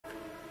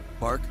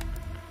park?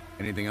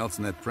 Anything else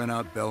in that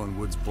printout Bell and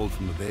Woods pulled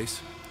from the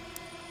base?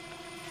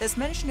 There's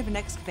mention of an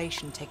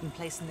excavation taking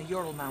place in the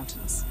Ural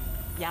Mountains,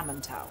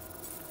 Yamantau.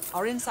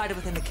 Our insider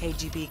within the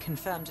KGB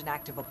confirmed an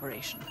active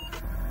operation.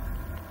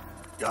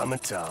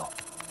 Yamantau.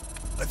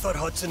 I thought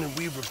Hudson and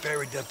Weaver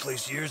buried that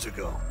place years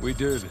ago. We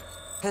did.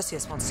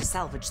 Perseus wants to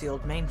salvage the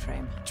old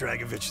mainframe.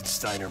 Dragovich and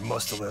Steiner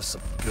must have left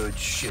some good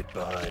shit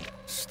behind.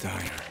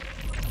 Steiner.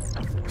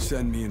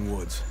 Send me in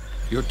Woods.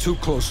 You're too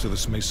close to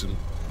this, Mason.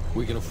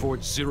 We can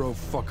afford 0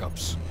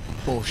 fuck-ups.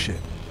 Bullshit.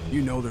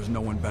 You know there's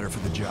no one better for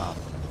the job.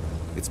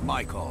 It's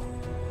my call.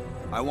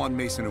 I want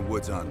Mason and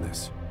Woods on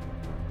this.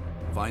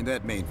 Find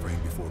that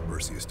mainframe before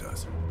Perseus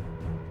does.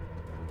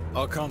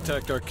 I'll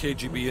contact our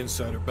KGB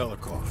insider,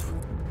 Belikov.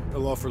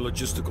 He'll offer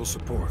logistical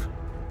support.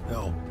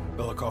 Hell,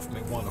 Belikov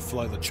may want to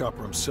fly the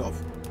chopper himself.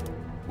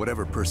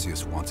 Whatever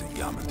Perseus wants at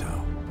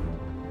Yamantau,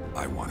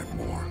 I want it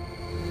more.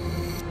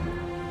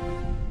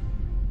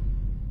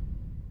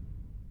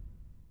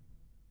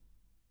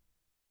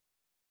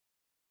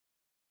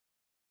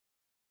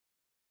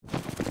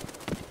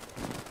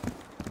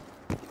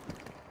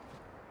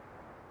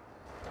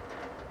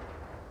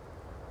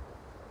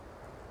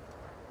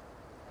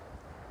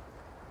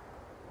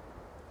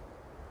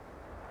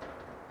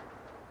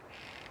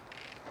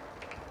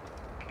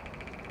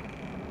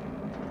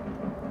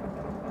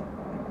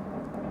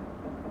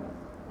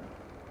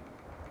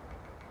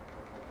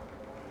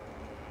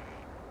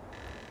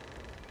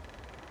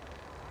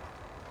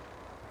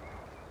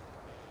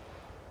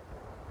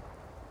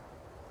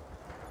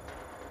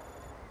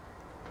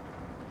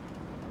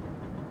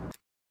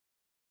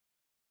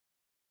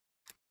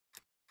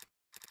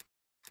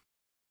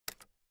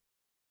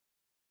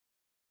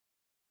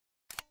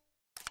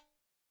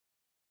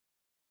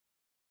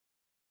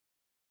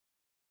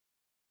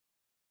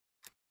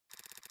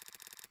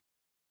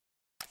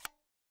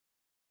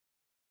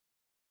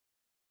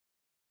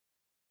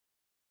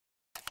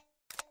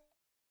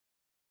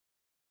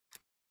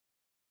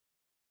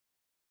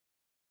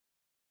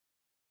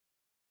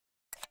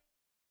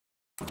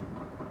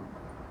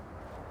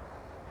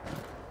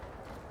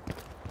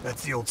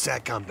 That's the old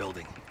SATCOM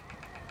building.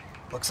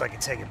 Looks like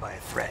it's hanging by a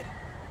thread.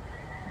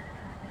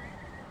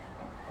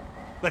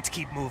 Let's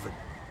keep moving.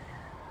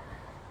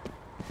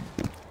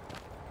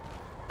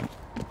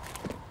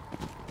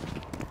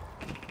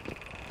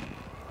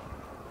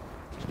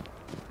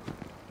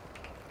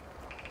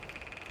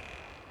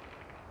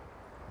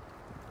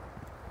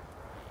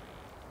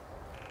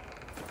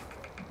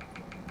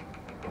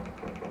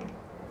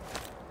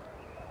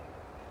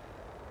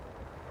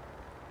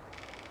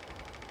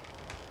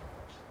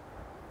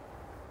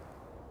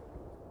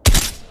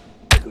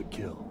 Good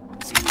kill.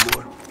 See any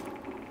more?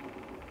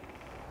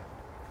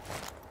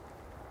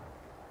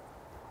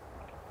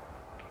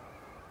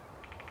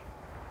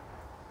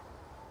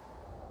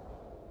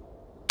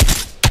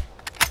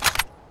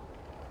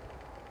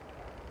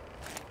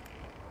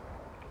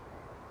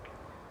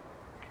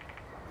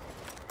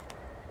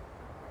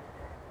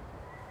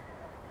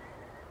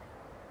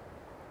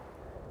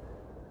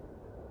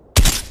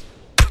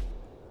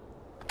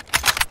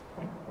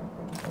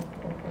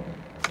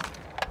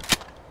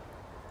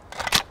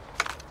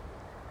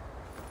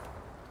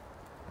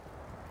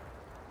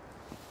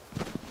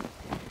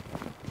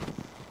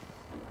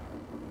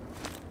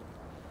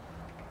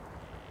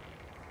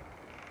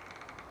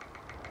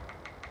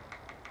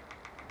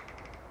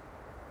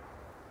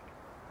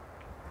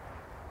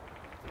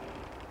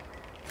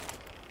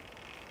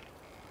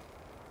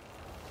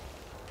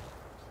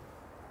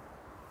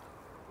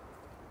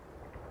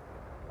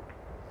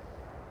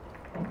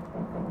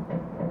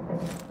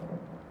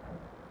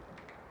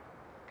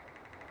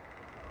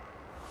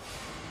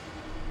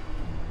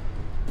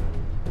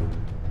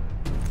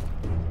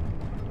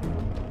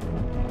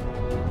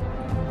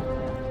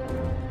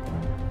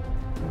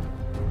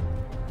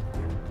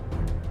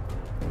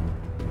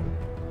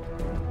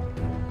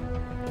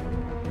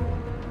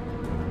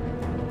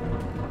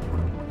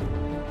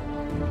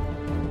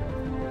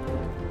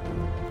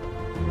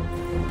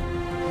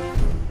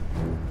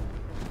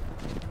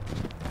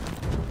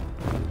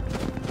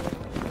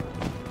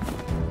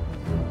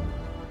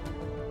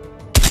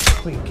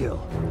 Clean kill.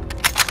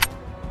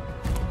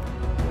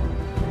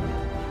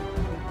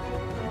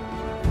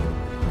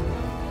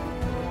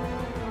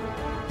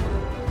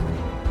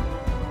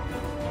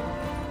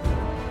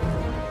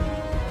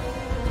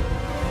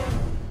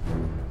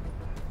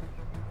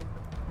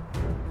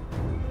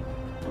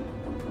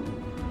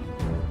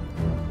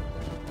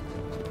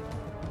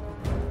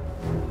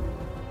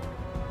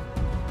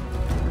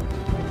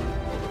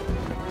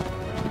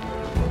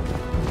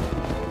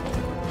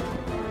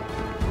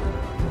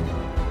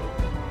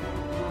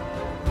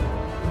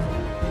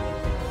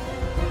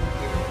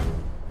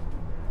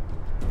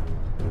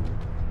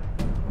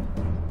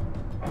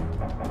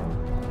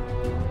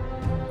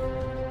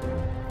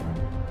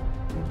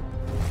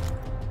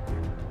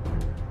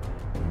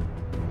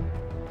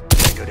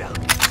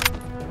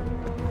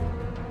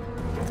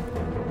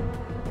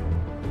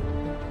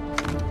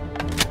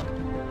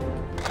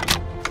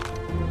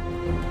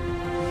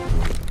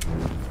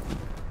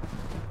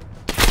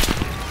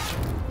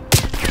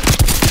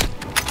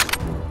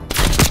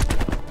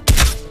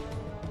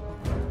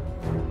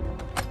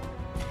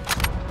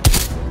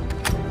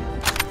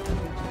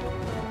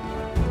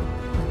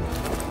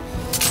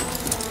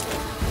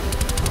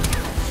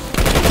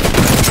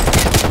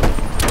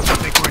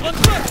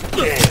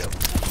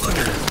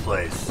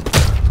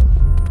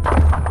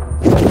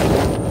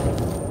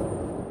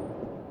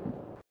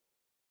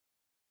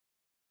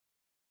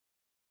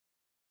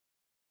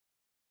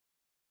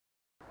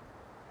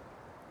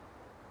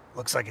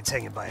 Looks like it's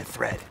hanging by a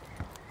thread.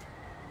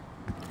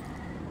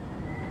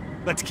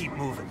 Let's keep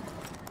moving.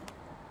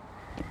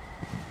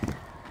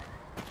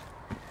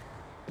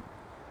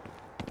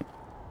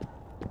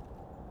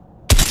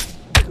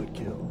 Good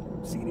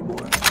kill. See any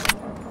more?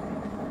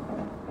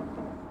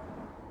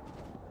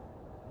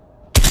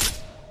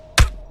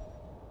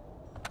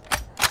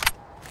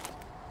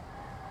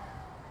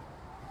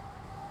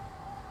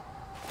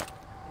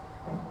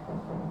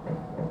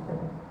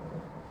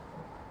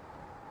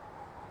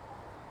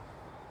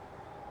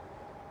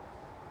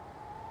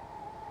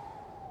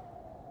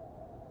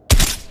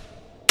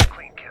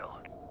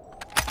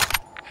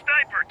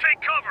 Sniper,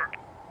 take cover!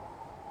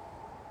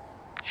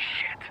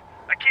 Shit,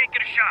 I can't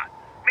get a shot.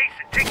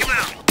 Mason, take him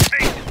out.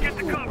 Mason, get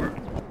the cover.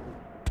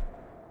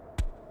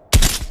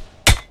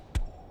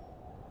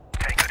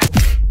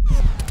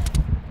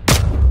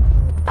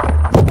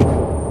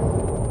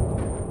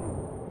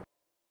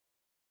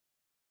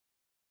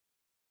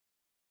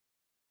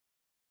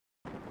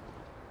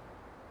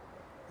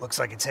 Looks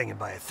like it's hanging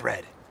by a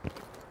thread.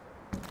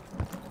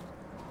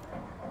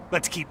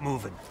 Let's keep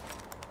moving.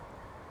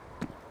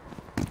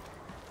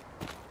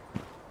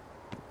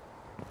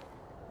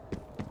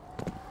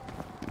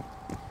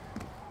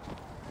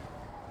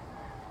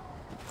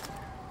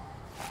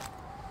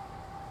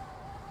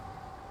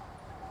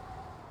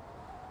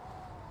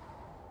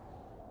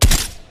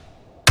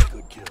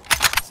 Good kill.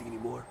 See any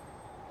more?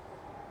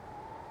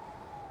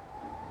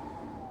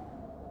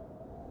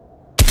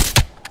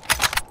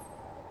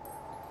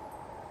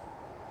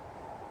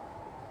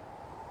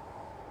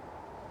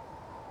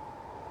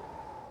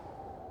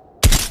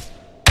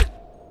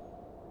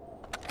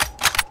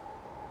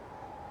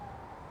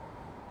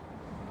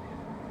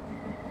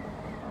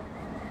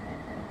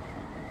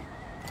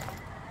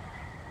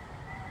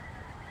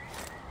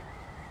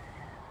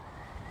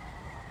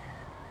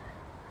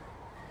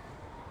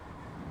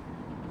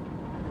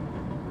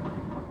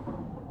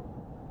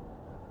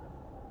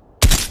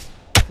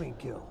 Clean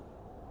kill.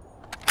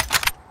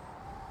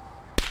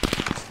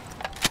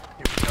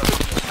 Here we go.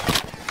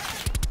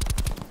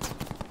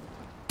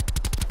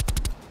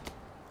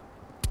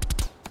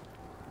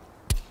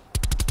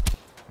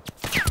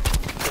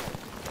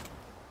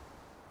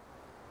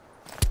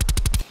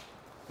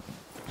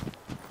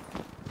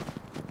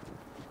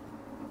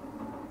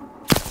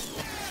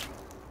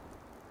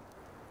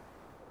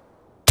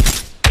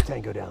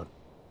 Tango down.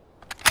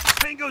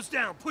 Tango's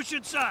down. Push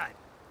inside.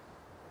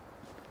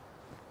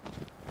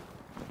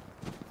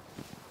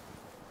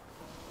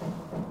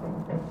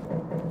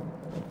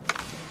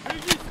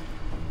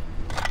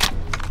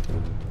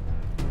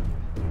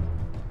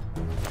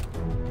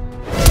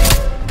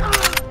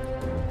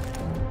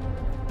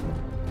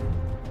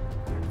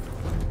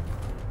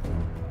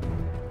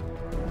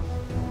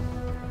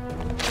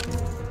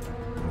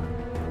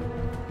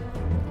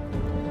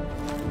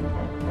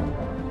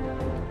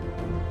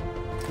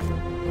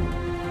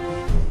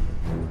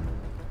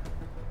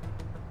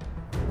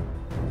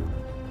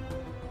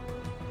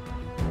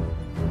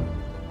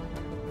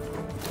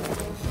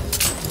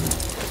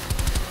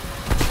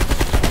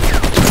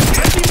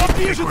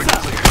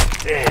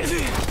 Damn,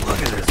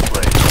 look at this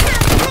place.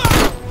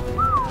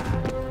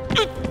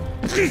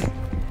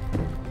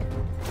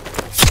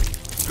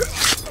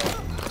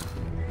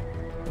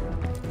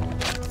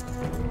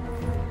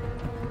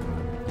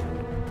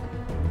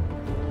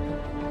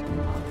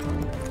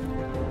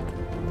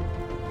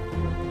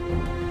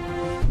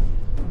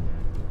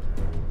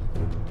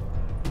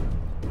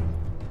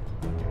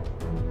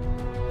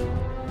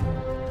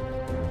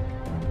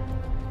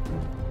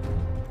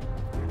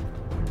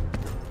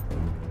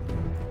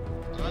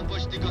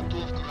 Почти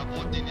готов к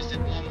работе на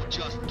 7-м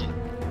участке.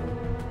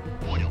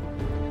 Понял.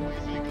 Мы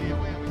извлекли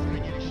ЭВМ из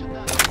хранилища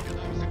данных и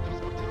готовимся к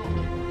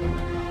транспортировке.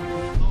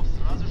 Когда готов,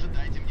 сразу же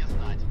дайте мне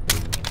знать.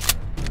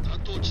 Да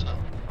точно.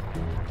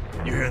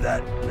 You hear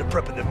that? They're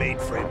prepping the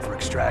mainframe for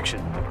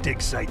extraction.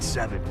 Dig Site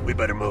 7. We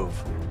better move.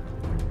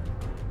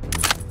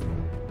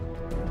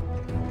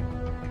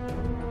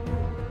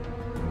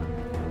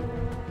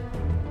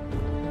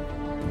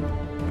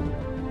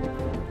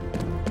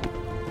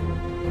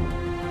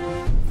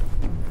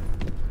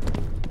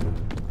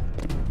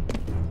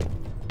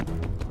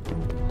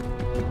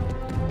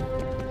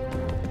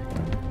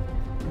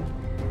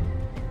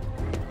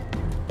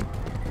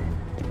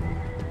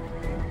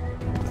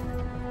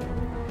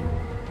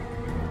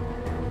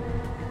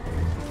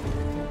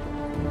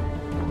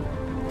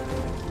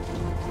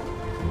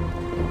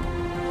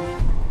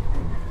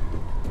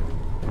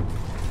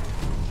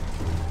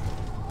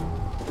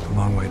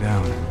 Long way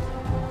down.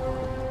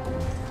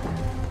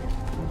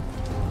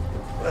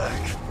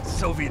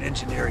 Soviet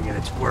engineering at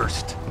its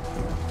worst.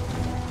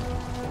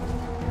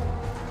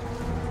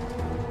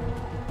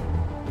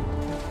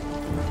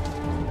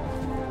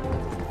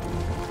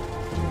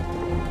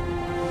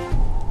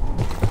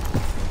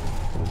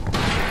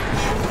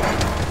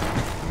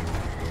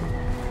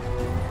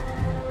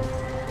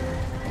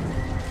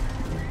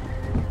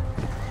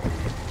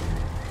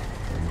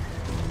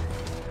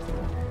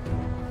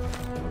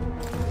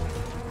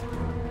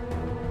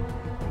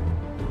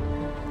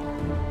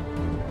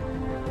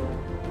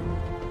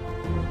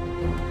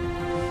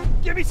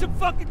 Give me some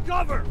fucking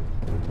cover!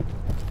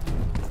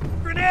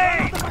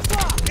 Grenade!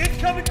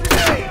 Incoming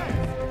grenade!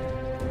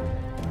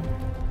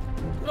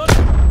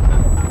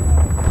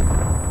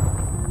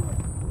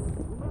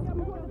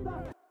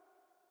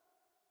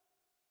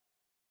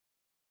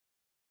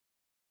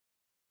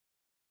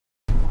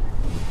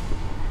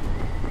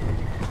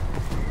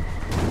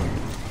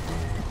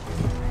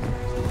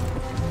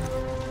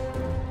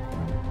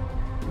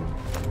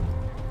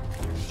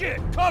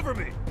 Shit, cover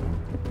me!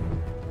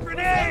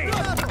 Grenade!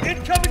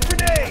 Incoming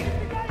grenade!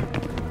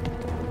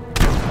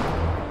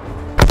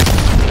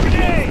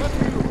 Grenade!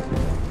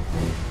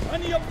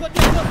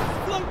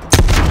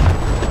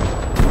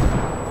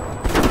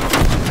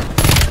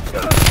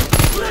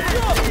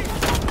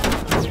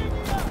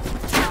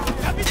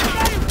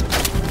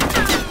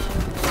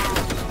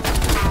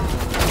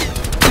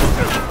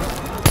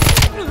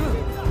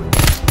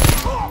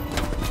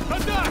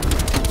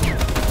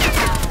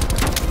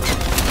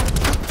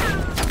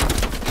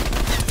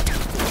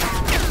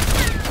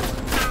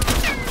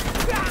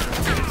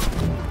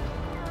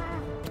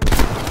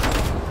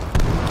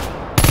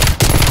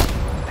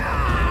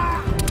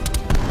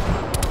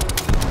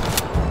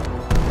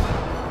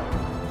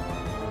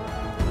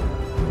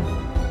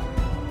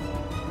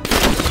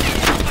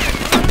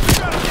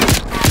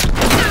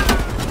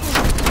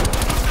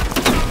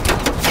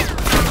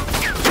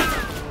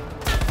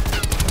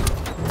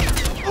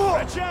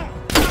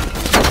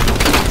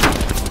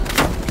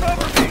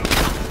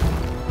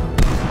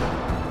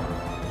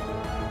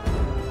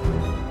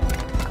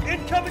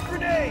 Incoming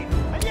grenade!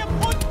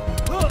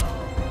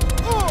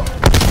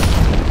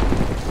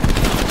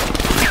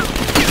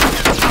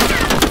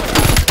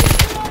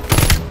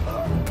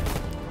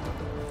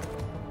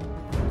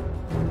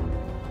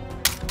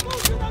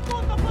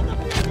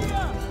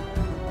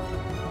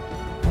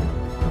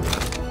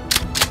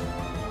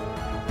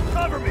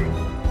 Cover me!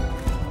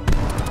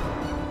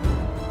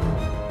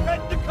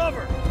 Head to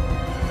cover!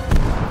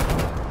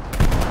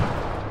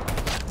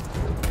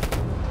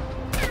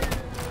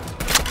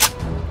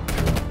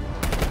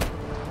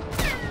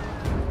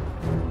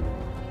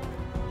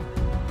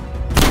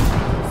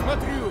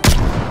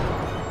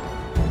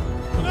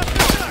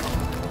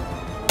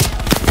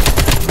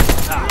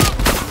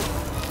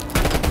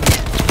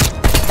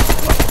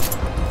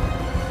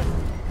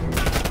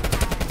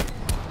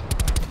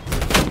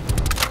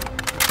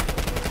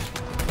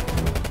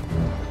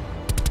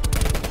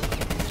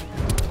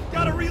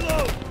 Gotta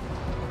reload!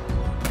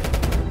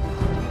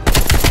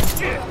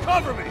 Shit,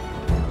 cover me!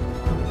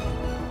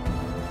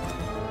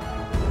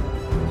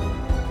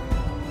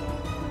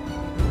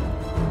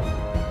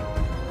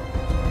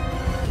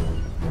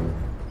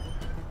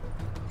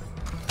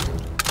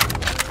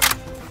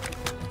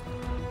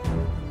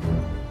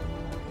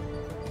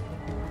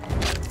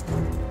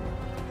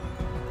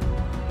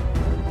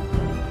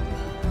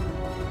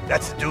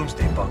 That's the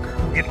Doomsday bunker.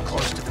 We're getting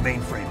close to the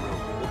mainframe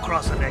room. We'll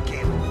cross on that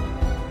cable.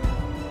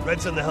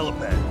 Red's on the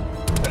helipad.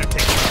 Better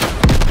take it.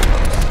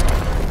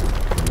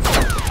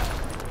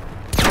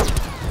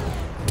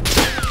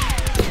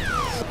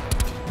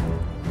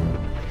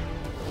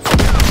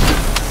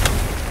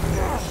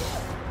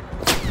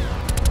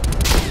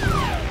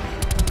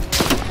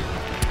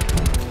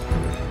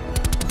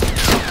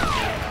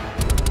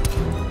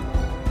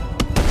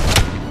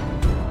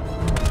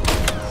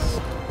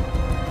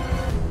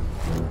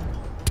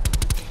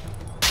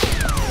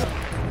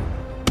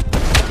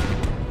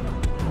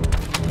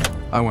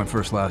 I went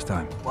first last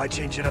time. Why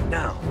change it up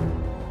now?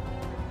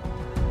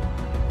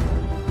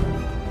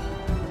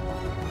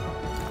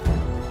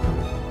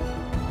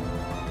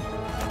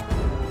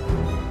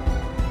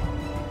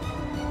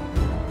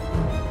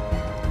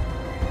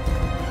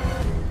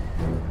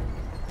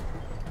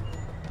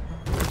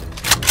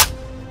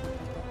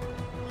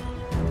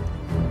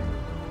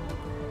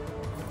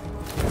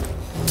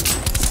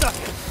 Suck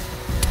it!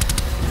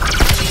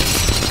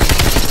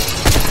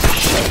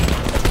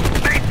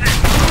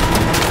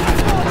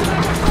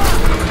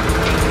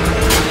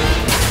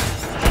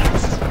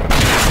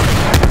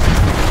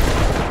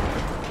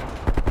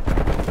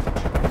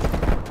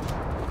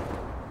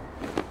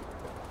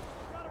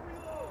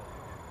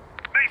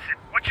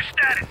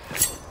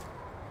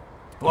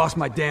 Lost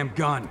my damn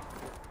gun.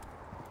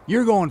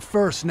 You're going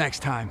first next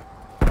time.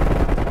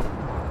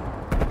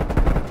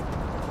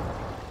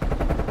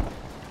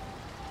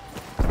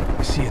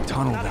 I see a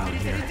tunnel down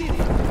here.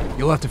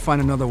 You'll have to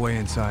find another way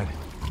inside.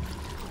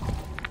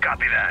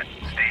 Copy that.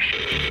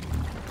 Station.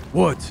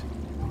 Woods.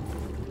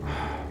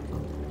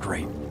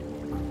 Great.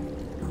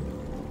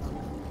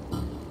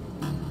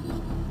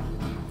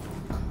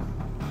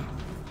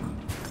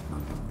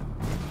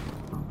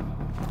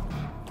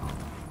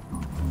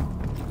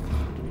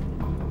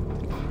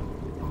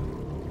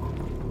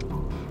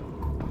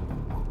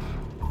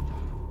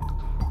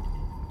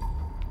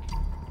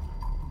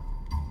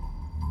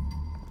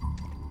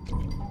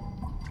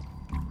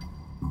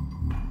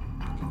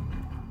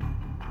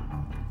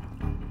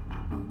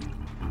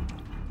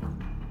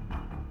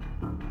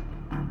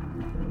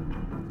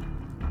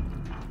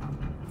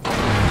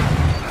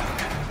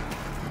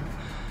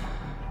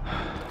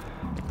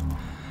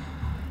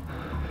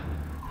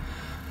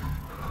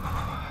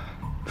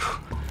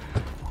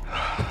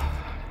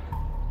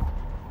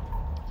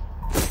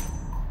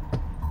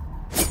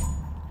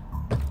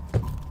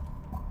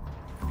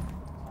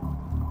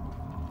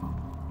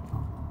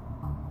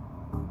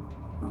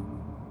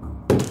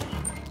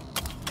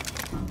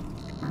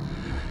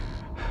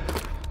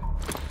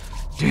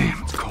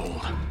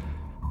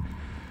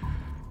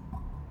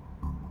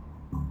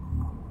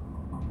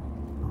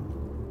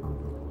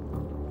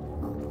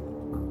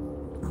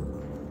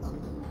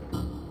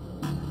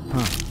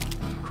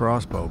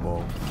 crossbow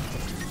bolt.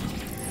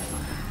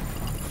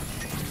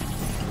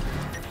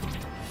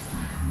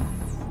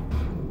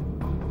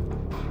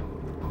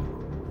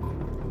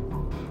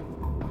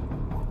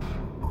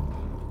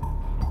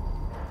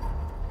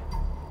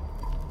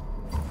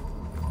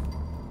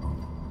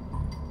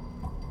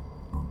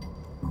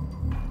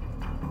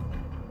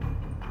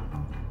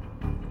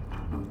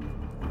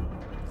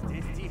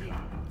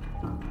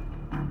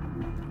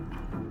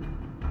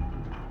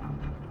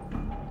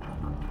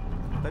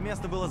 Это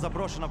место было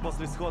заброшено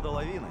после схода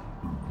лавины.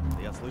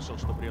 Я слышал,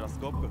 что при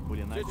раскопках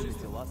были найдены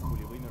тела с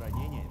пулевыми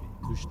ранениями.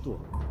 Ты что,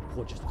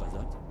 хочешь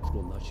сказать,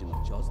 что наше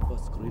начальство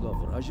скрыло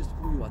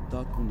вражескую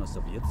атаку на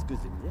советской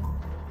земле?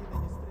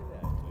 Лавины не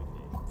стреляют в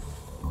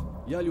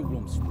людей. Я в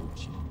любом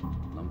случае.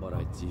 Нам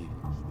пора идти.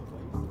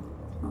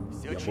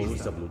 Все Я чисто.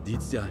 боюсь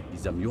заблудиться и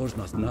замерз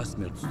нас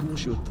насмерть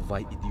слушают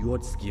твои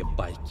идиотские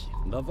байки.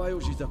 Давай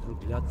уже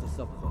закругляться с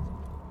обходом.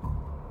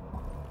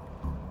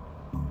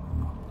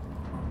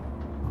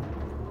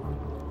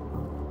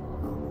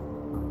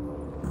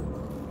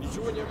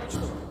 Ничего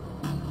необычного.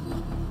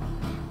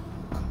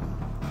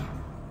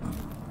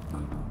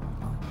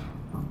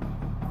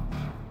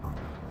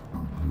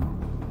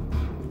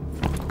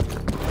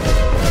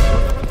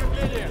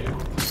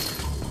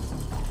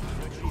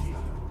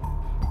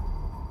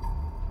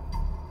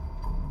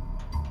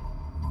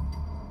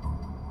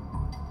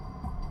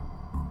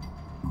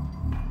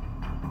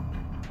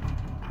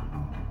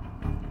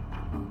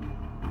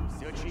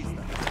 Все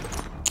чисто.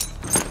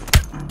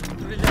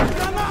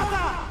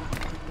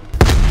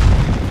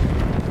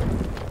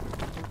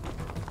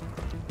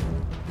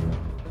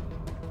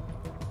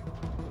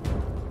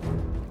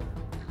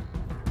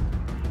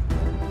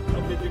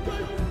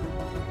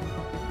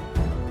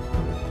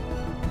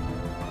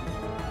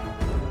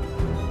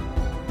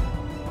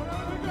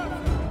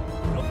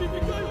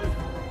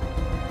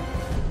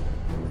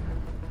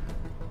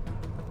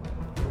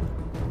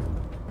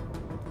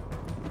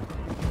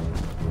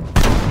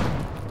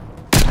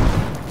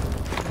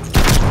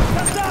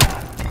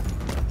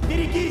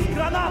 Берегись,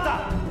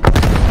 граната!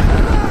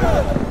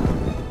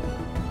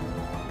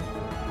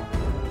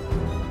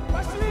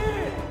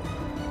 Пошли!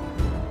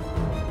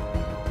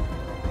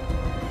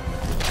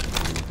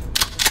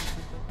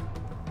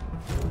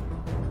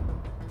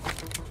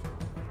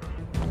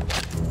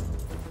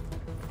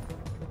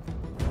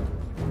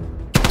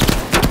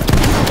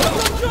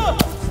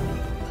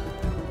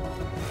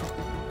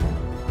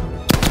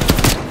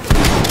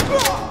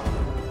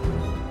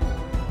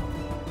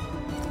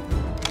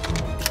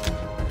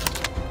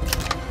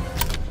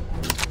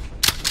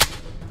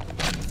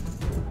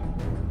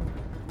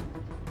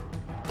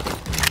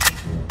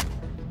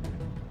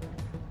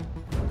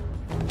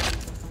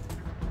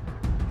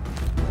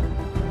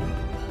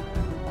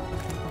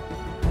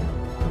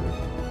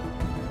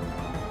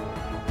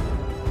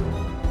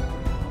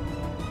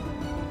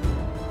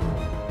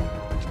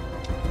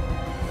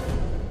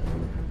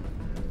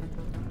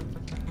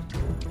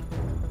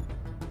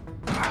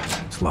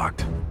 It's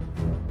locked.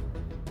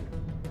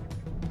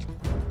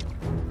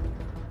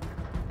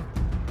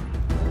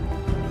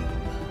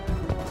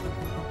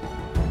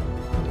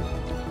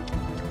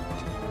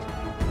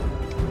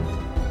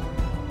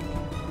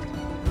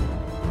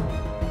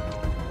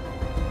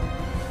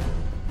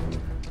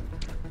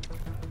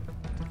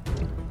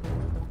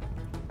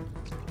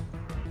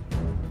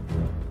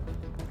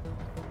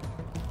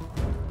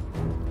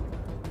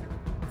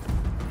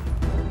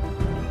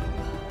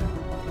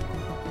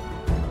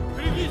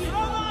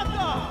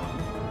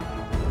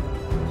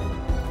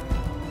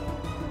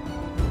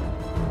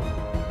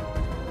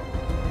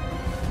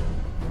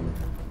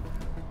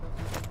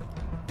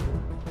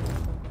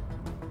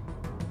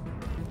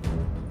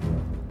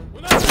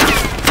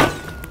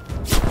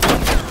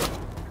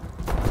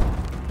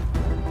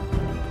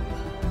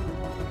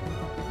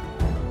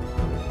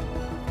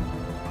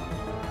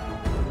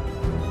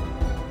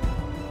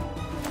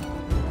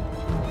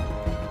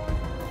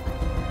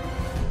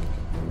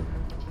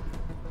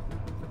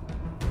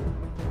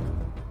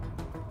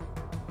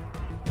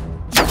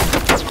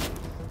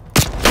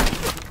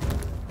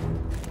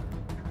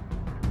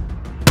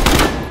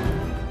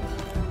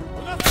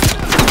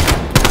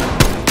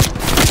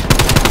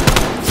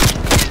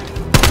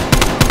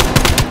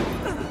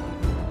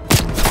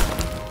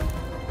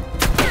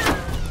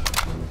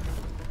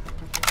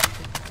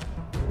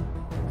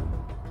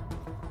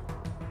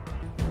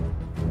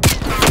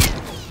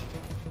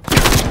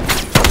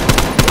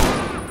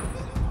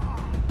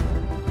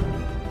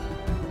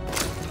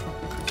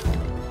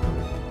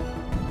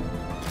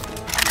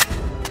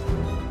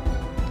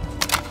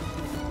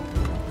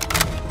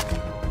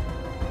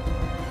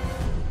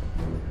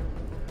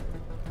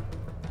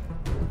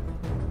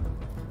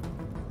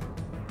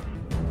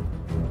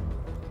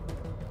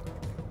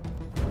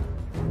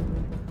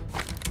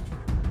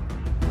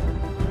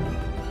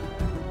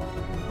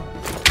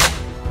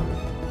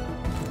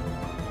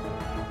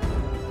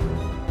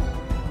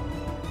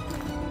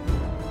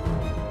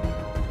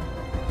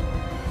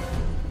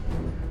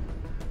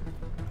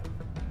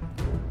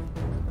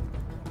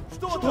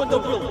 Что это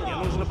было? Мне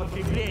нужно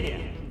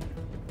подкрепление.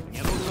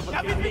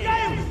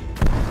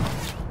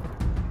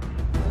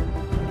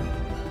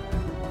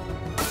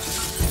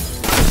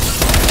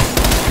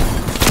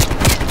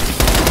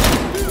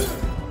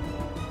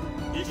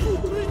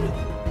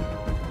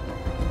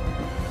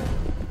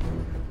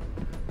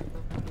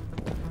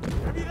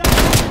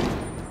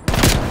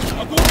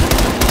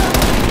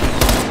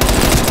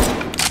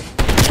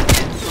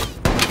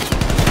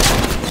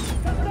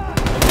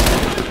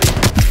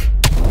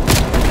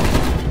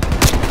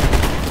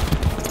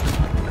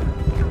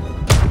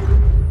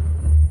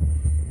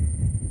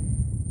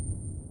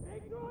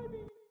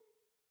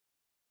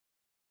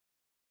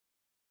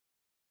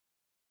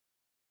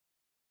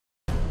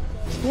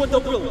 Что это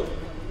было?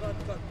 Брат,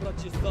 как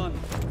протестант.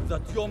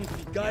 Затем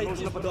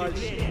двигайтесь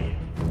дальше.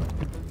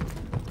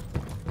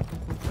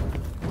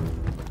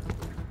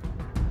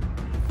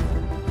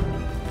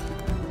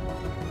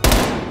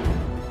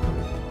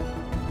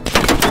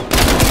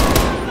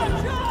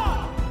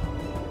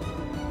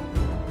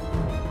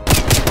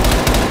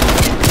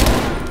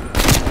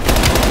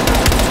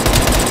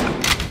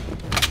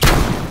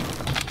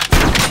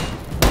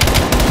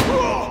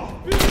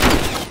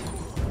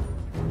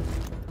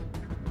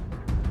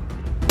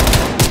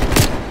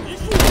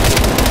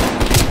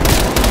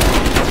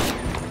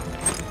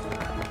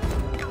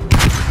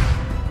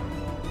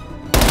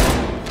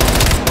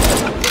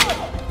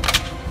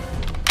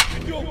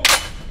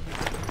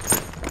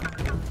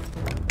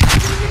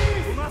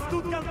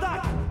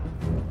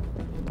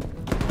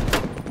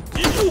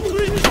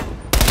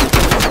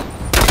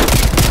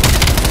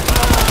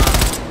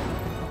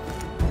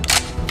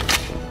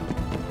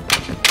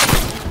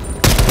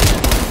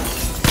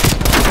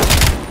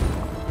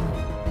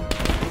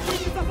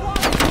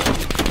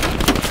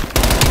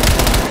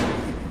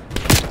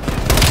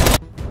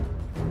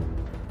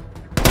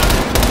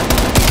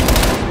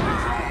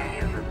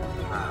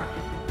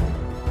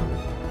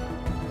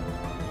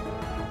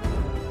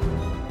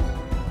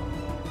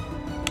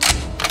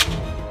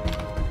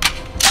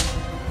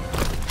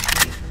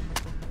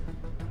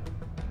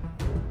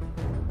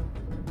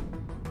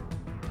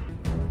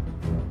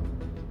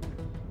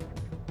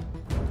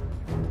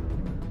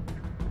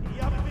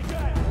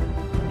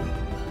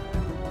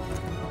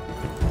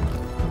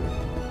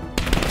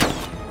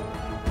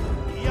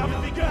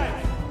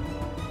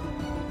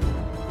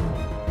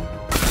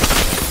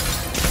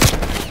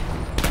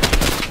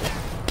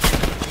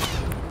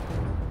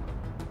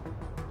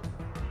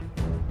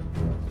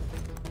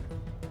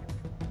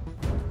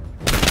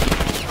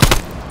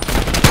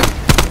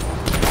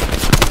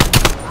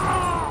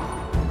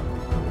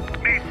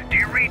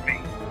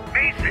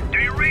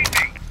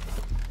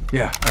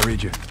 Yeah, I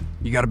read you.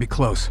 You gotta be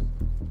close.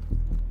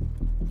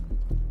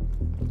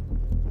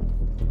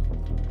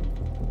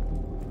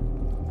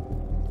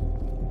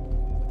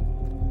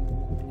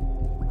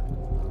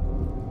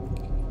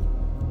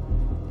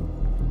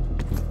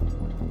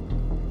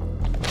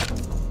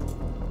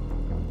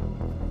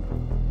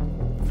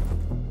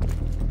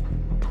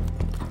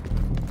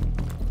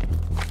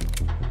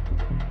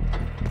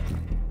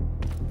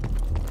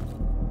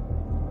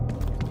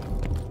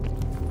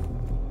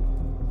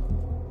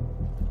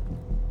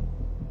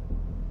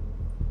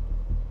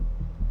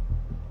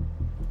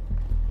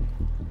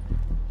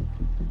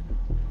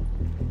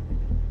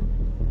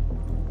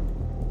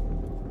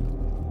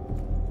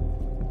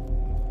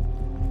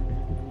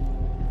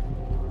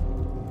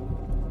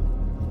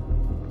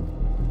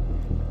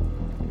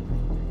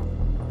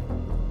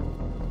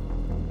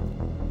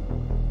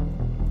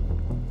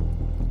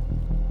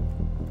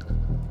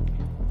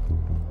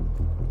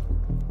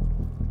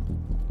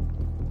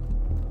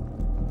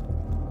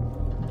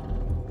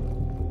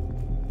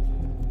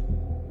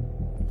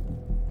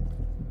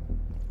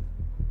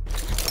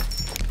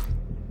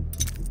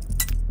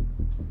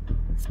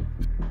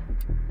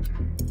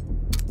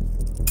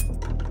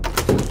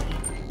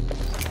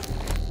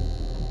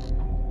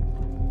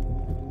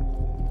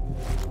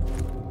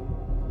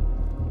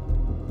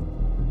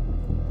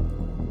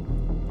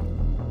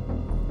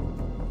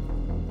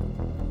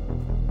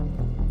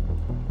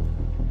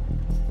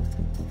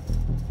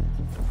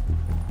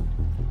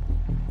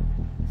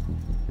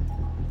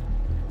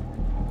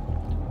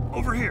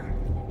 Over here.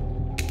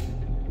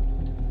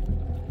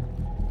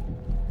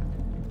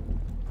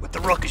 With the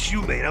ruckus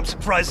you made, I'm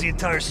surprised the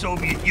entire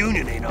Soviet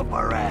Union ain't up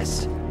our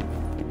ass.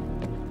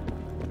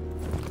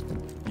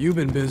 You've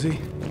been busy.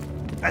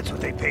 That's what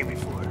they pay me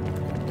for.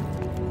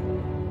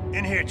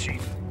 In here,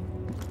 Chief.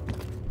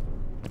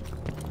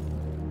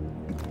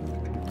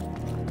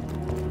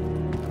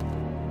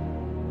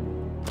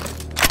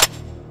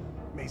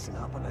 Mason,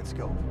 hop on that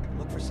scope.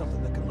 Look for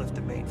something that can lift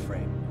the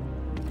mainframe.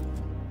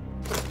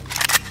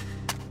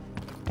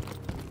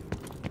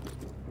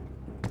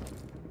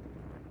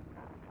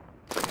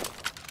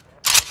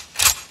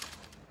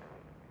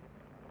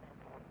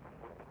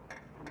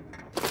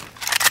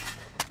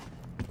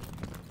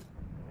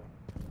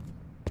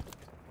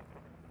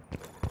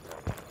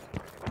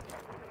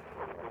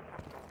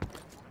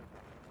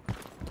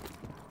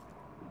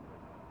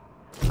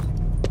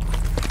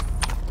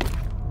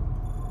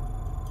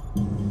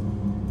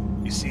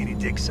 See any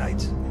dig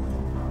sites?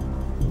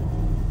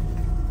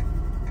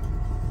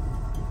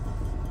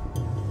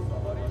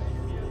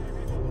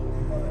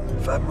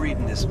 If I'm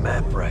reading this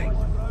map right,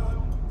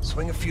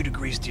 swing a few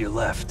degrees to your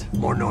left,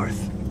 more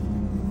north.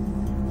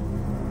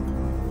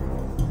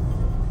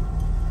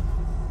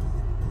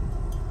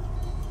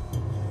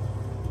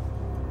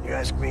 You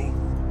ask me,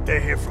 they're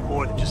here for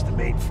more than just the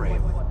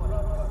mainframe.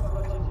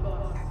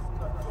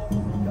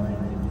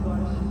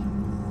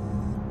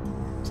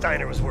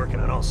 Steiner was working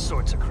on all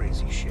sorts of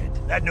crazy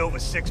shit. That Nova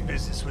 6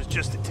 business was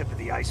just the tip of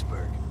the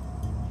iceberg.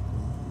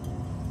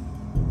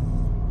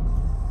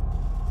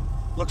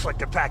 Looks like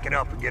they're packing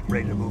up and getting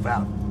ready to move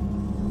out.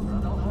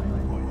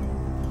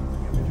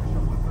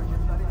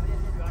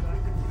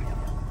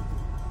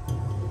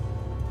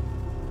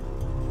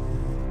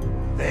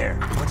 There,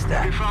 what's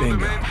that?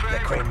 Bingo.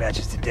 That crane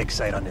matches the dig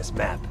site on this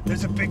map.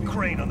 There's a big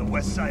crane on the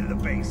west side of the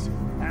base.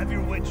 Have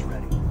your winch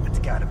ready. It's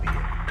gotta be it.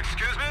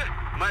 Excuse me?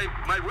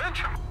 My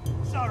winch?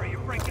 Sorry, you're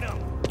breaking up.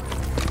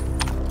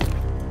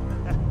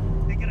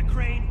 They got a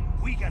crane,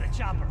 we got a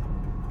chopper.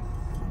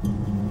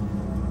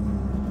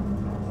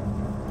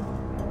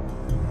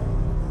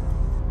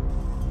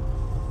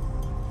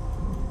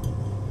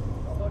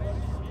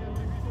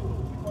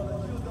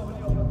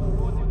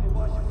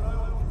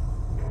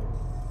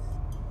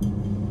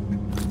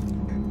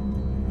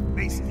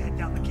 Mason, head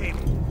down the cable.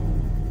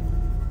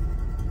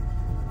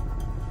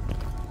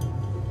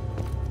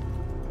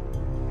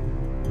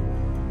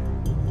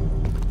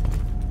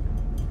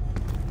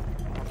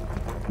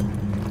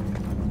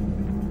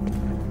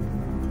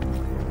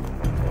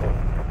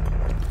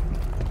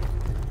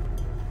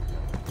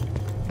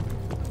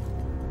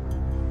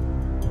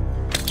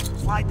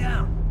 Slide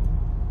down.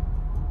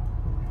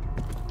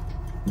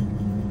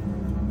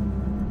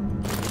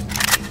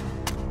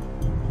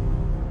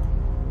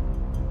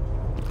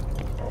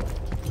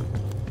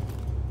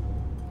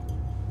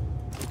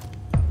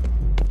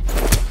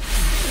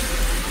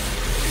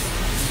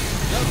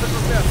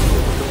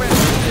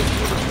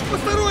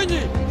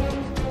 Посторонний!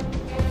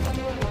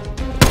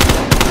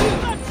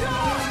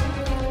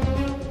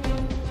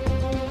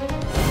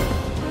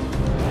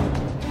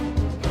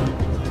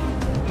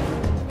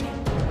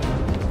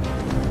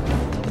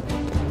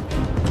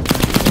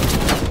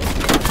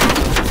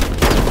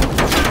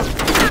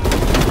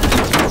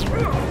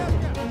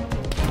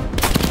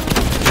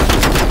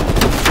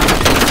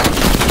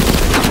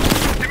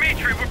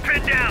 Dimitri, we're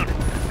pinned down.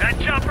 That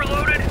chopper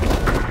loaded?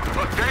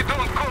 But they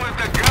don't call it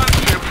a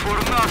gunship for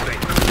nothing.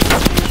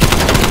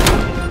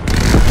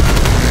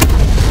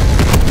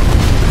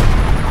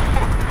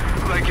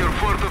 Like your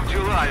 4th of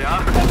July,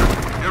 huh?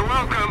 You're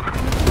welcome.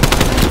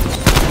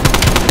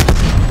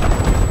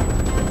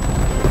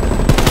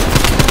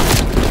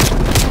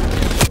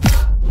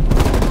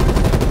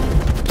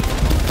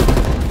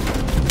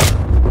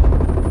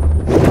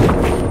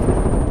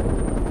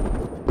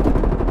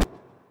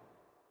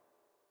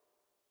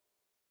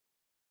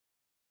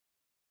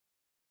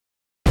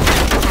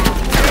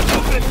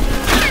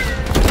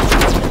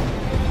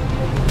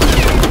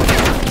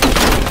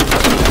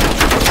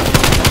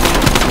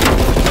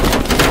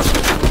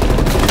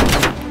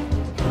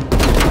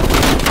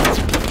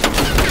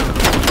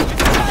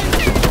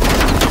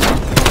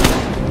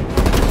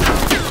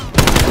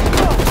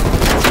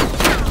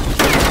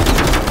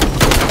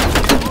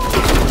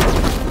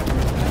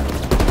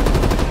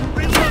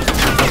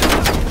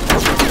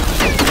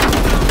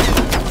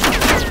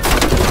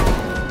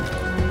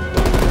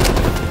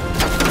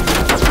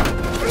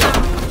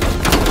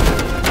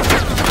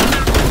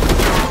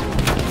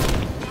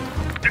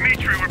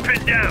 Dimitri, we're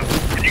pinned down.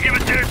 Can you give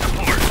us air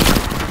support?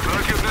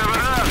 Like you'd never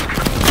ask.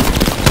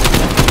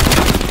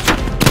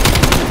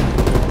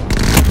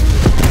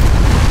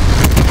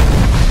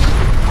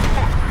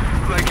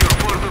 Like your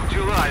 4th of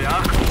July,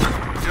 huh?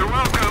 You're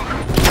welcome.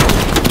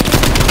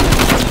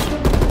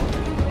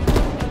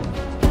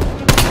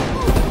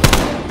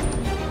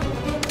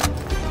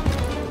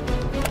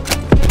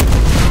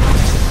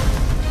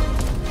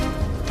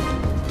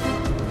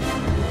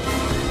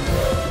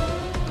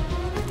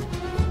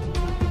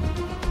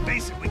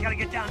 Mason, we gotta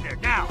get down there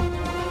now.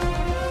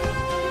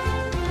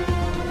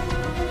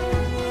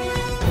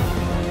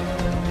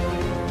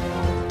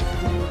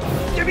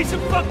 Give me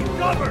some fucking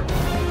cover.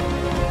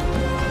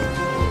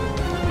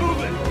 Move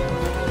it.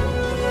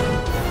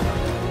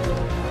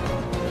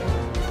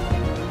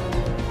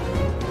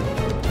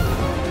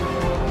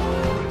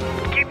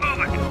 Keep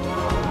moving.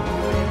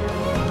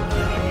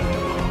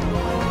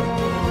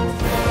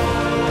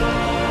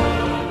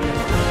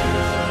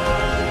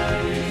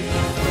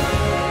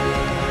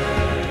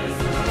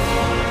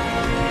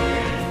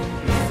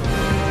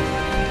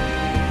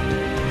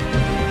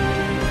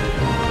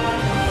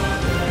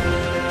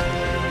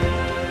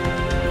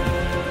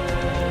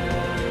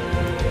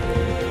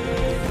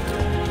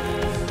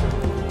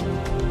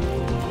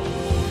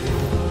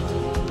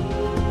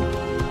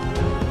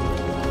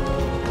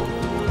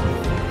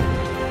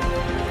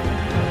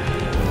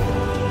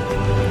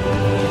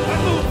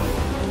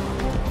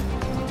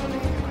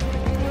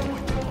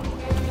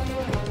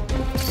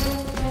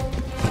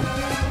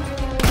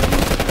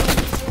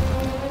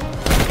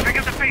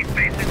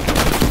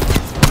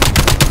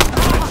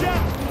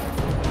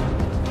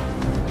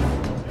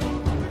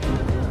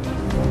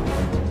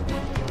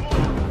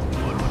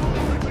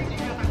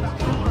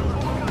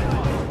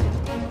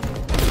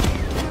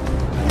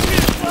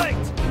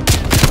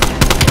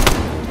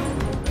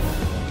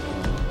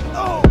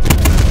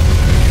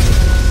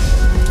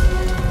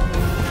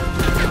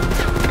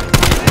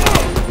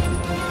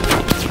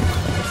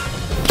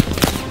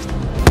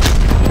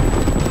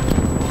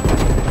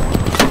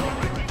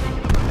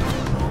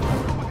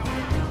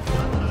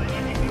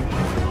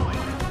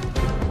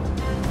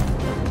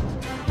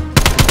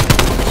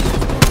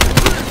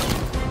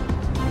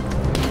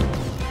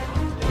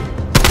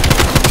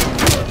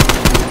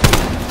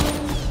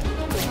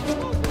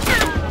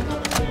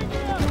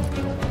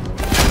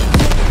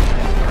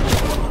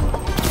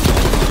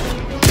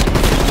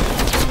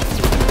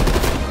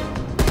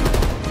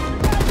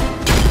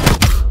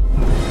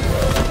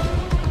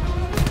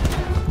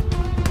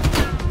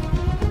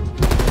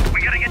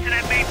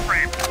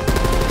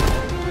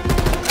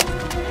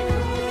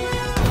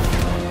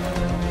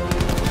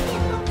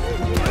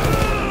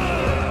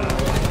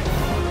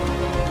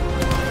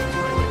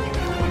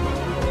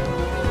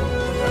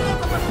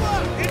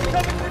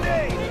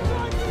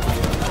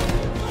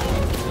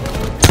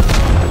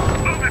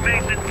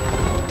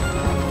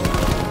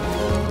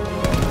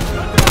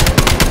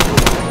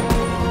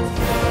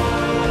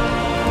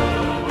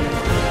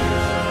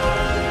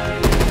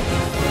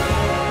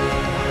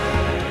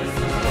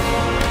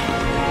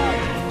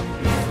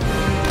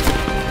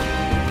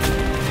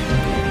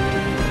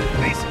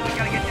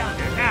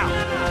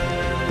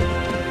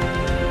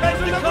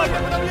 Watch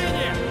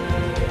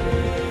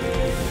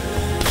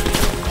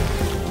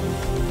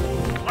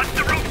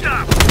the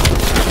rooftop!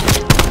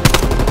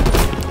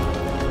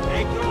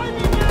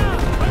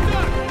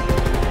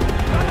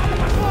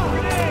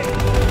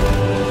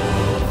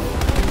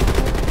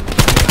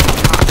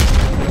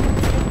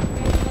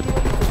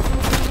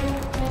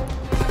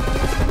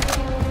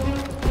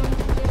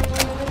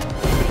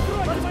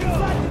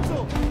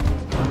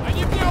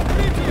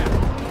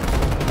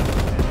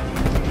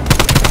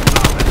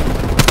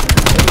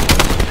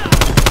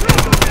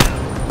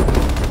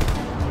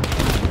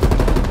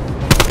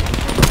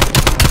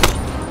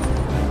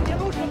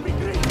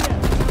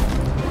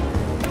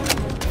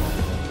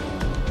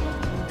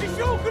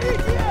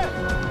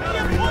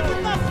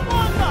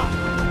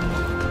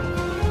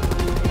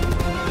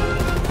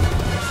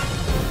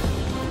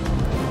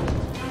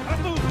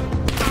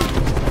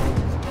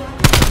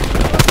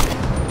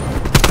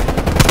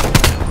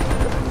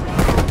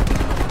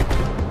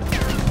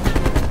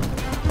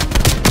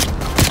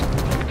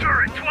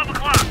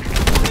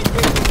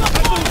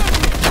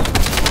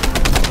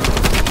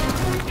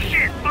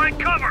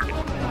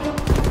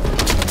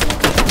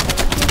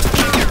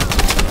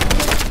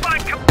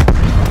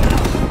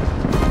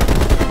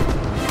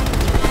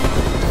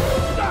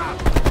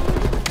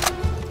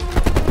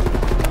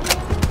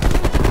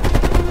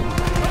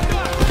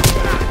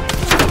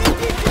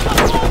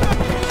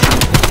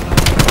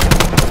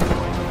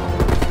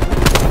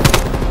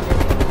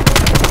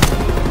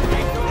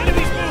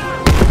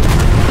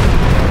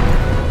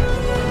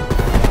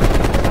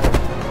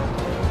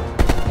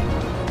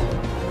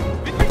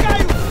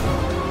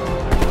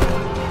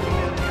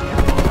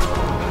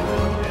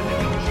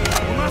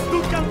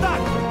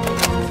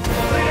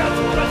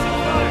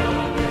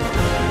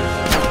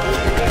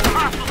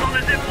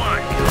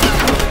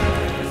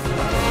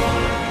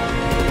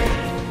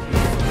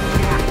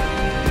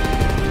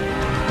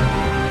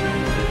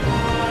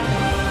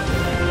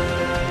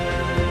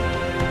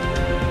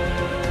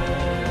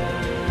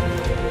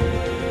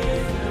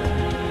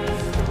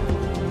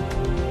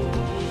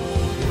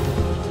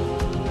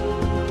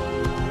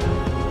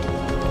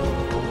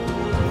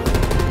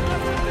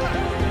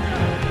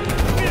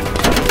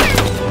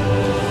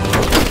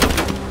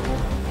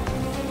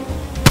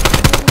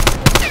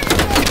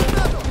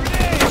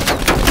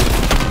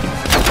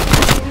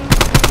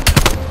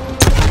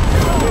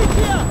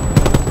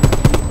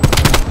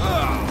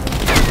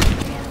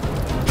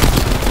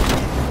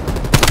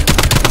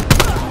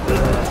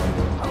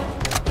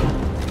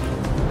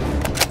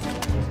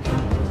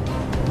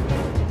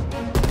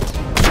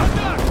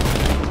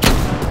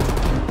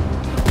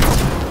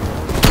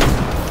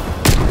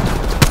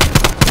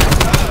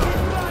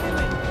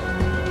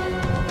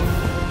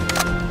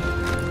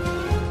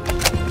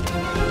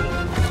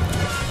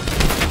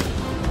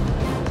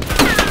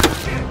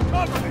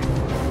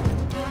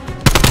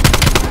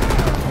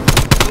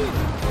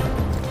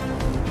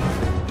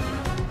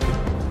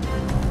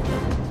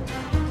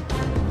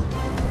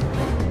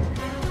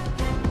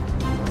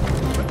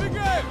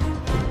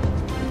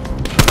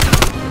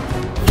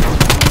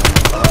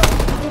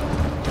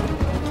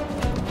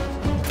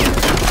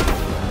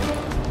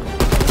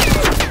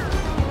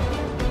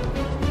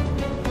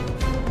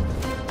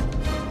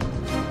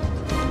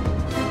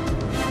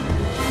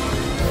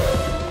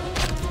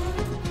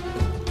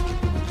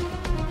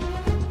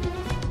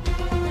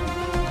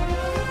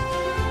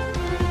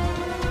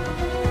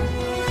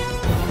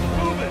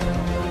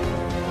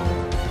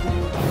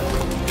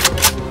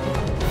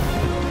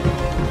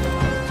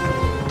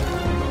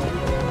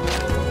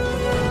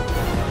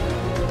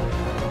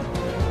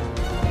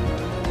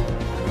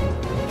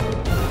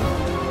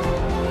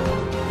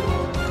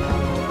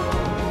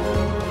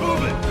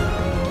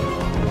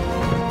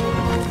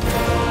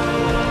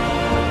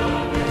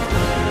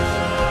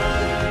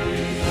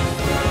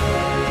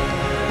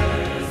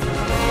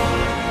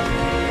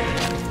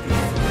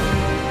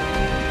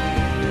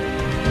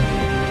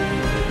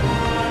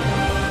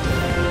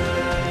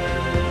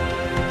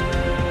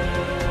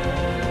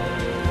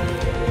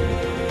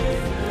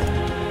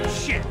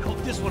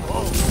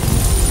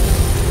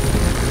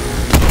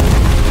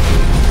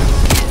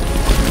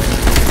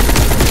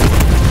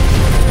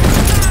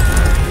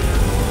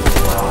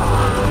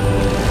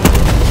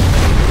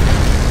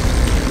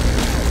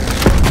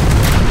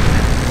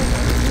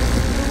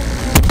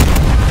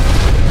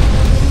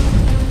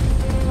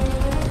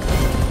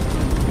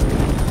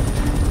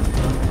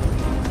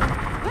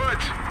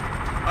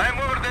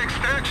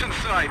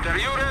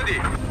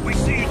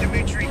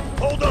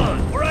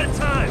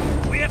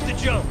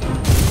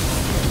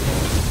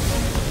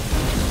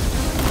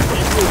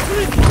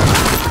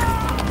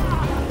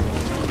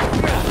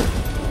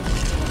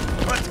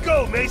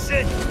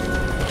 Mason!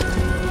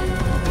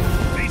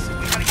 Mason,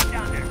 we gotta get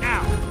down there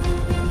now!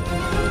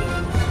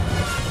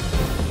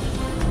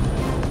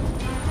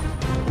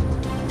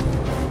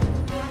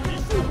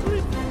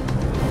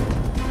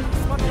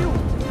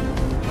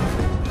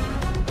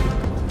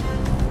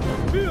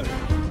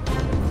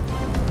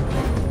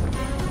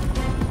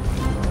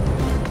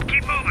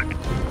 Keep moving!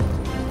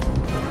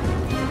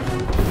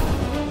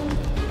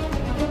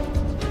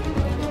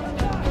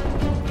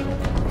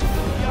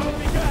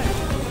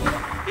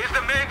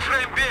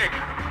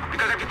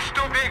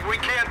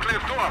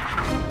 Belikov?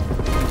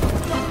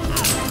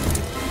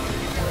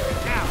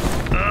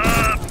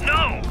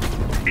 No!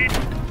 It's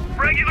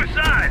regular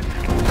size!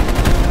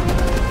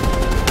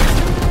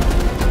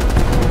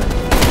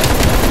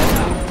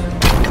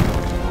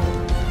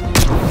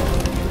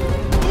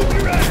 Move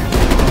your right!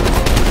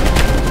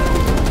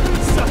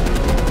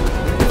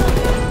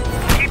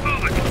 Keep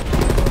moving!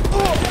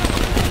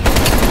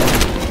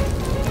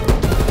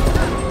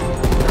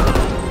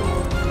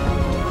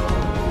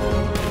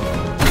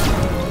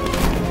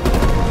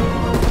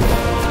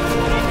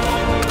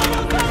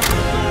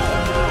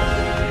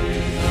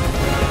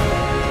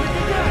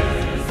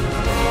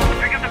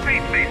 Pick up the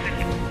pace, Mason.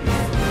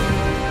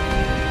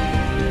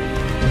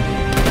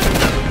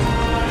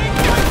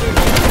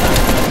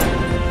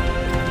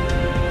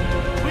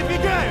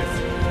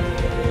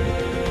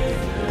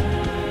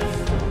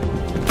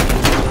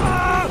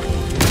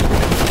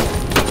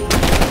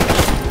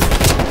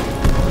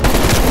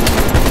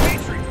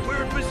 Petrie,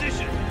 we're in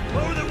position.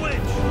 Lower the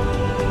winch.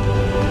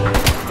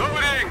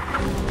 Loading!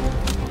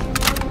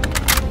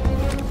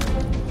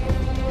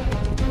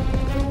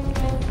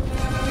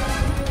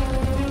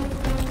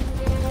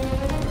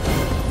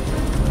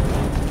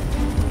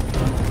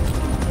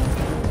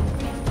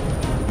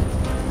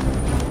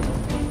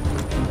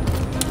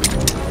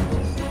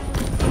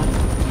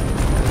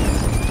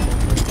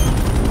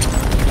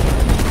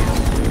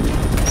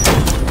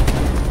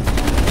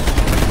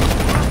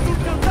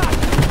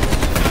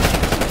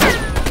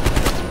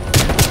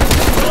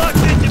 We're locked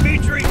in,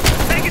 Dimitri.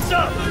 Take us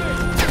up.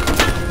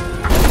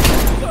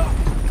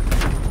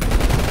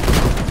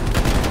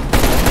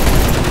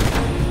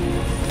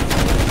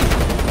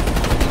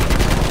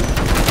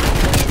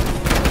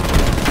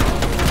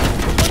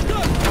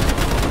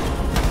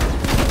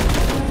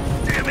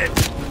 Damn it!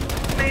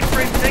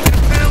 Mainframe's taking a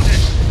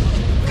pounding.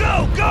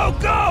 Go, go,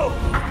 go!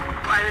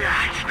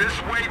 Блять, this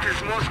weight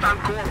is most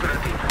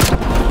uncooperative.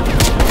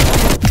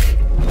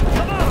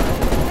 Come on,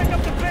 pick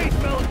up the pace,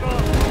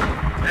 Belikov.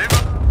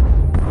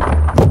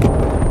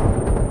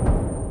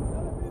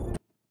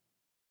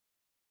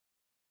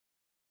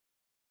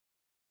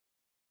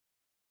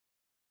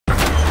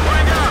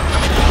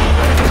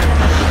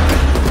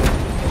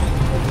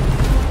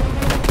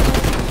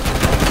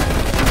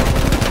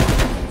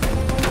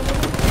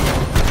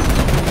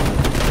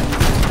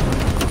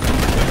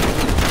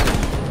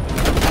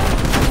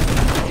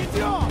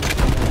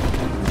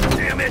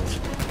 Damn it!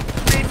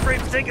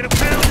 Mainframe's taking a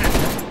pounding.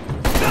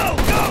 Go,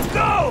 go,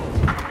 go!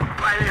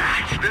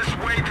 Блять, this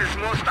weight is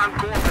most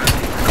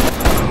uncooperative.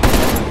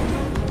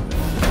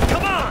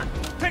 Come on!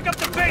 Pick up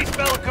the pace,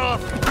 Belikov!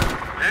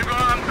 Hang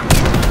on.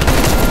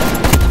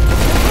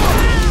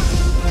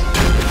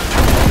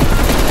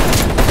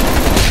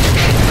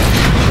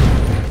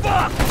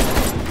 Fuck!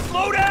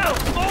 Slow down!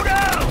 Slow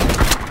down!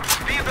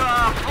 Speed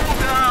up, slow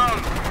down.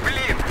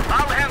 Блин,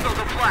 I'll handle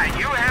the flying,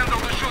 you handle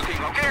the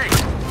shooting, okay?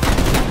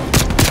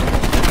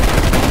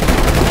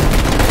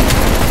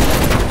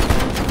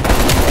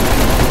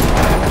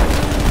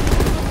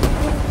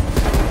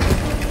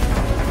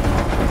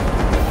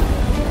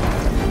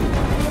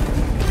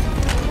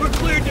 We're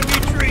clear,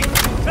 Dimitri!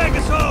 Take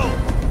us home!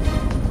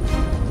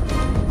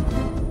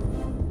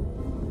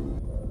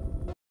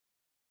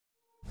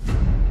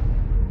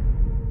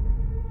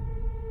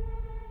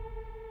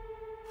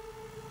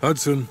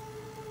 Hudson.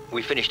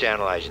 We finished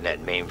analyzing that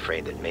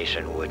mainframe that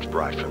Mason Woods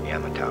brought from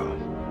Yamato.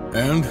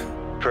 And?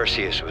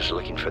 Perseus was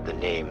looking for the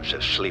names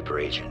of sleeper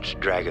agents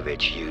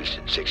Dragovich used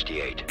in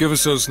 68. Give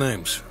us those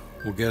names.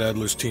 We'll get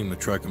Adler's team to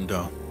track them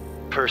down.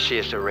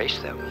 Perseus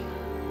erased them.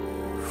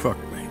 Fuck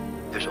me.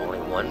 There's only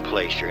one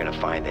place you're gonna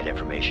find that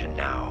information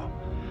now.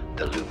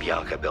 The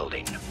Lubyanka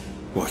building.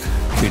 What?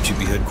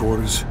 KGB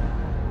headquarters?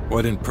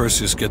 Why didn't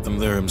Perseus get them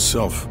there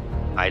himself?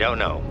 I don't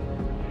know.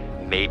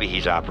 Maybe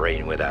he's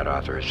operating without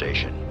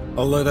authorization.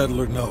 I'll let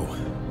Adler know.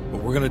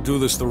 But we're gonna do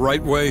this the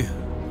right way,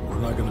 or we're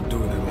not gonna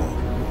do it at all.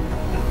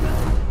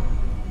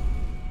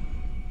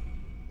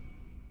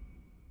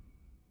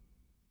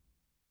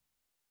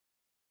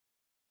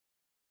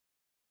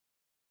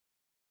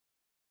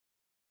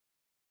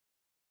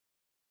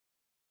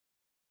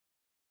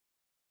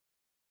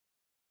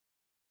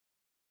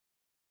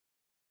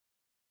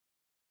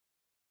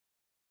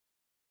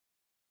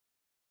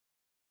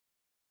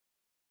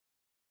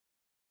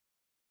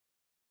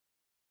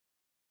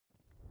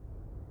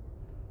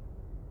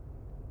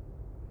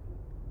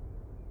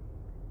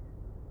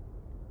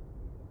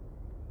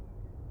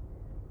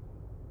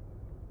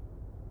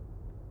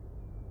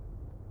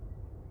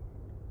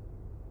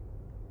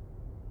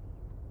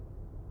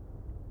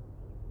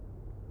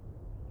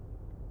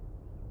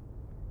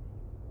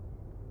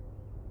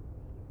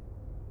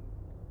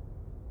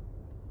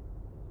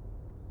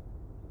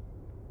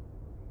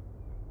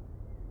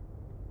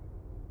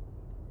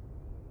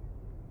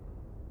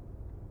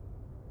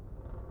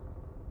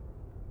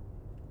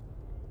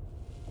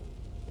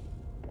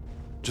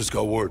 Just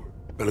got word.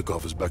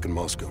 Belikov is back in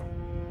Moscow.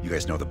 You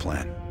guys know the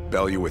plan.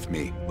 Bell, you're with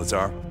me.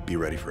 Lazar, be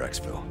ready for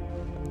exfil.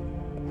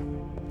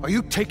 Are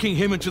you taking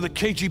him into the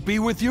KGB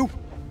with you?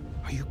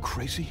 Are you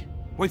crazy?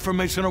 Wait for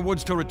Mason or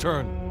Woods to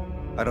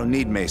return. I don't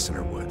need Mason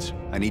or Woods.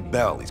 I need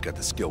Bell. He's got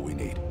the skill we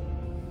need.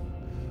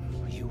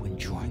 Are you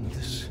enjoying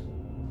this?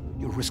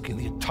 You're risking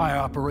the entire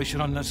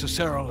operation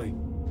unnecessarily.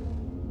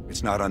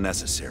 It's not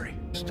unnecessary.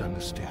 Just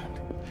understand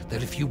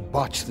that if you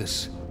botch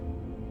this,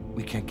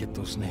 we can't get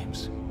those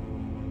names.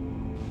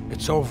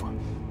 It's over.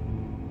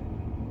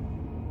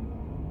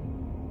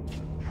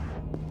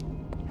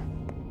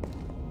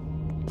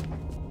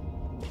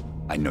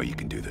 I know you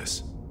can do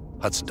this.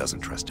 Hudson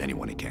doesn't trust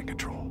anyone he can't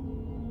control.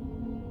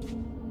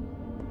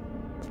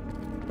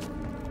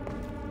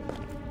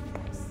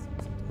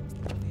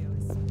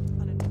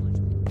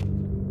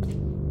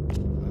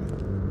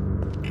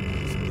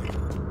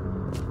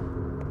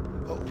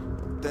 Oh,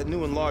 that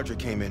new enlarger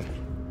came in.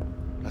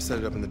 I set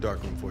it up in the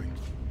darkroom for you.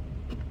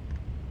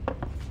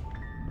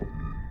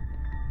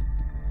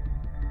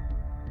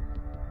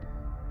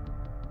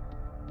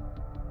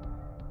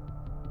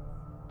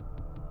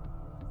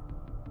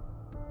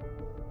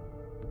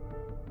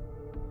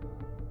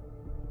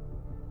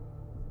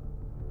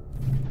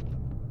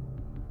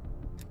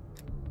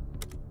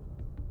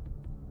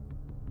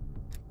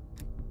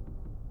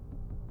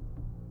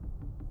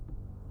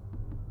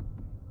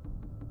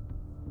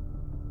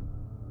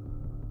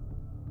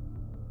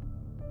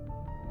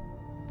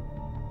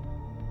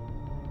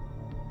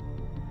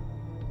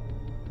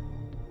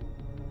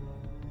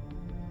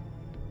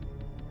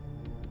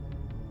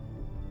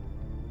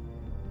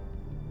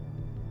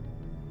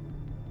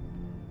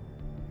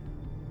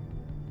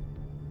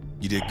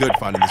 You did good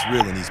finding this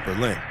reel in East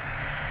Berlin.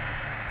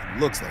 It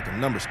looks like a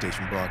number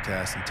station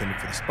broadcast intended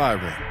for the spy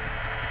ring.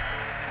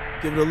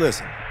 Give it a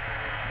listen.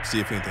 See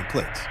if anything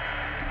clicks.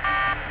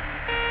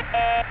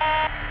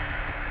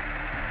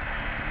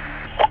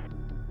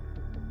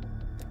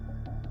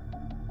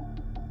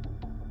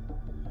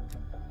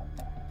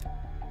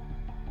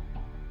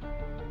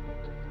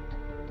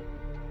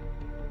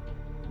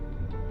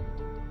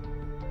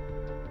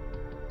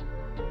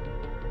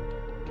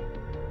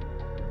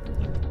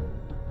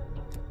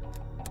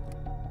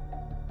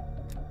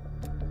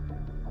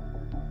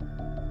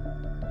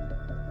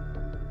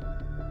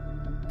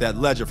 That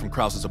ledger from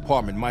Krause's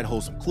apartment might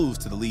hold some clues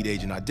to the lead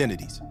agent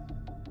identities.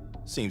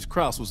 Seems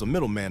Krause was a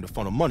middleman to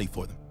funnel money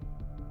for them.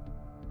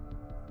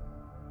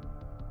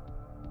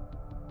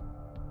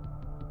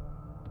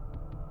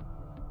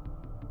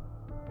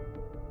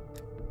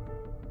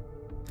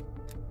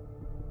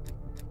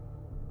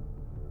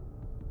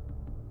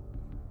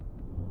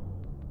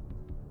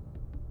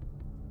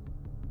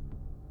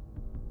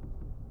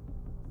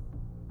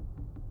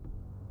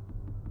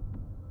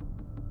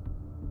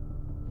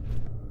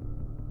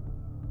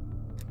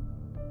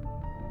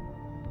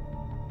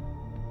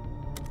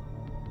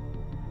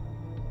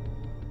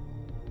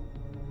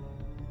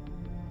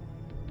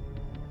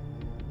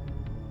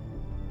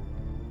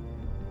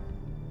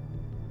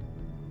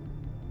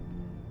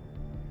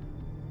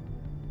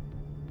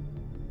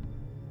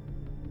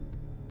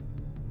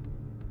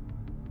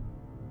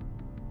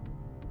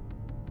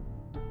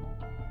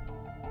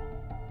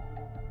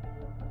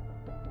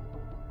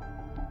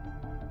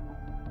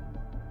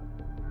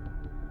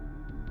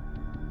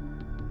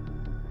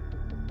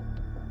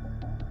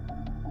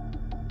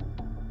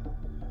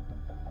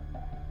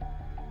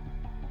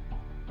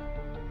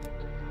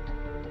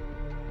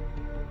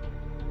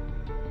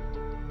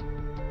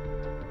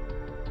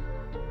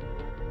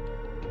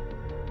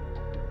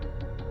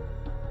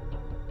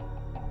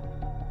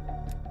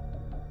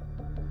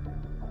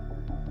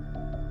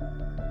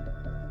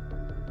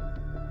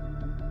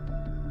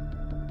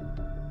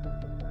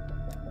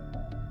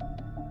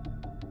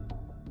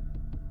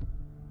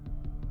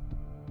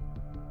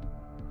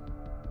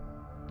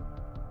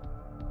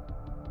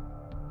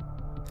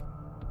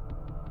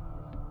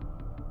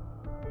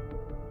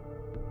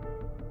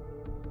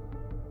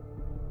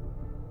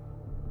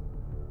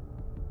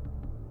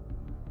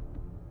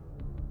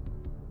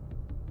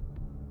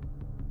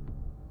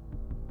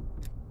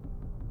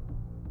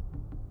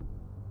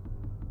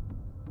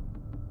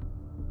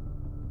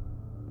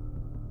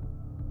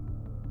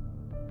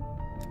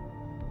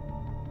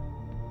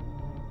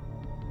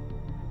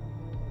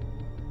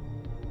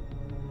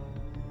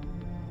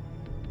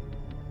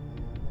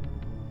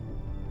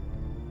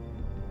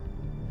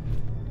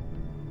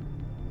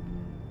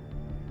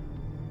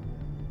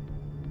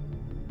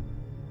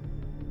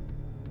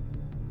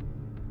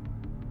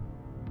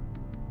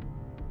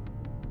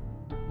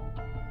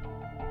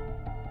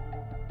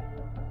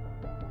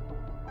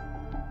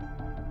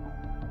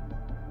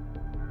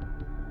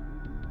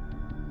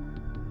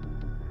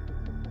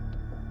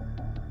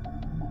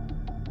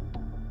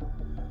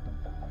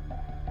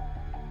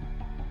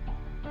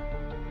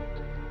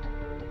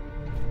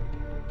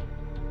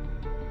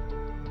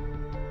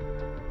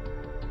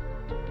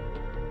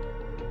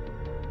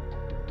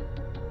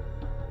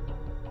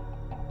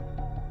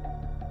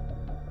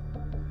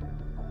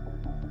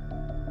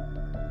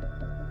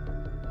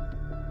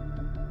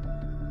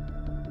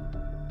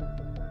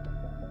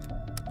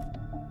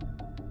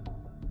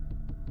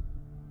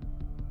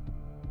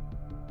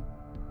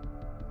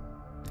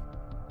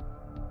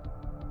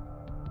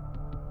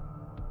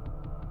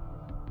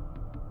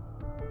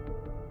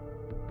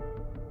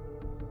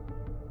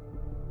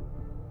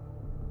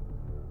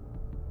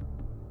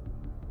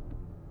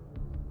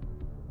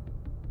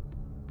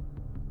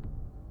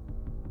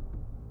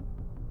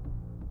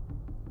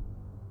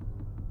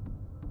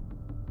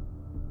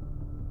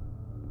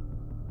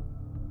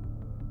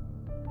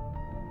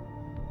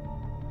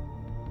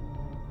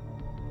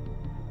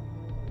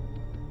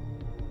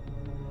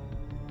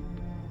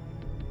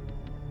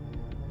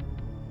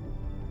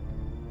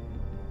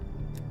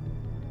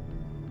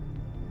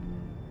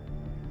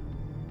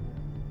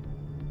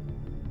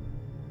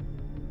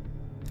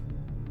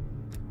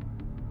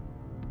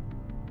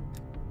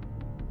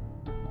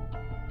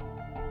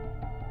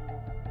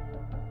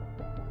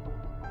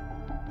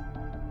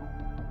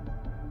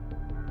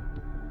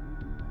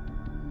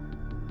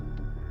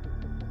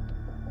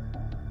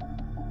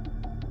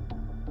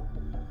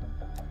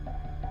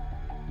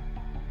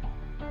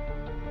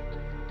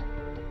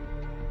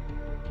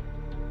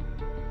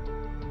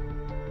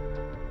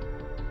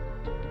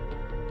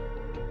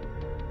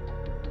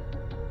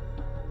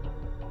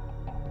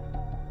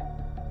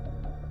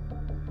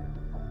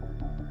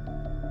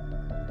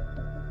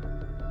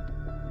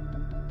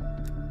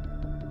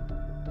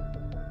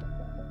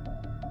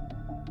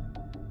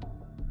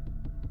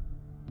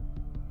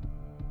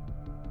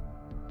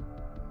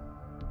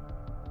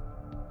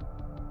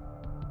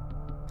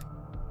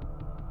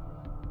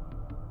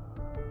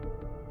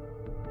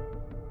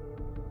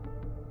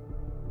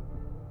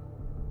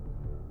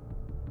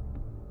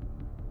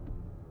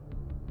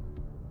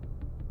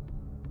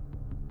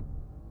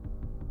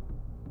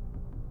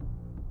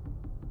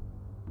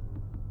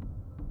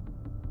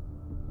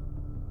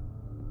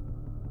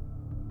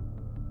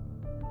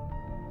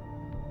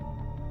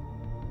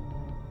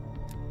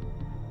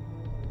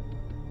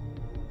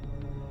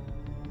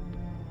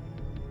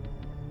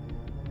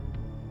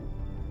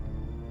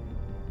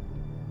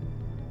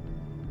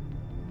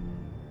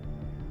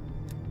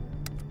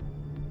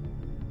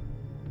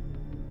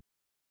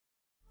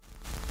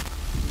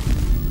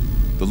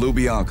 The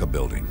Lubyanka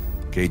building,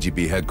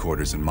 KGB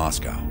headquarters in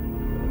Moscow.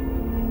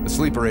 The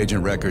sleeper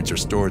agent records are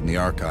stored in the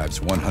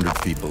archives 100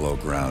 feet below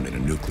ground in a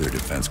nuclear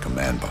defense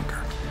command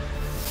bunker.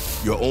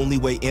 Your only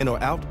way in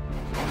or out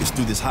is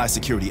through this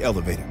high-security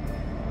elevator.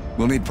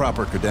 We'll need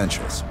proper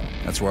credentials.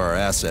 That's where our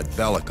asset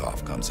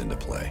Belikov comes into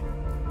play.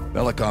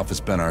 Belikov has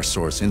been our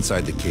source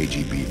inside the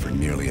KGB for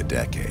nearly a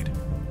decade.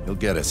 He'll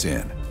get us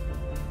in.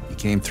 He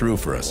came through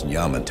for us in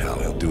Yamantau.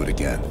 He'll do it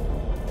again.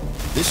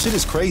 This shit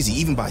is crazy,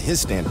 even by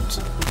his standards.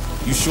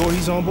 You sure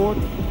he's on board?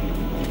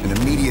 An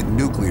immediate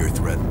nuclear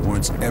threat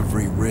warrants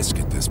every risk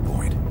at this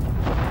point.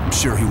 I'm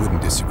sure he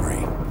wouldn't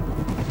disagree.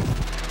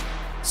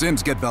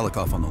 Sims, get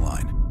Belikov on the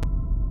line.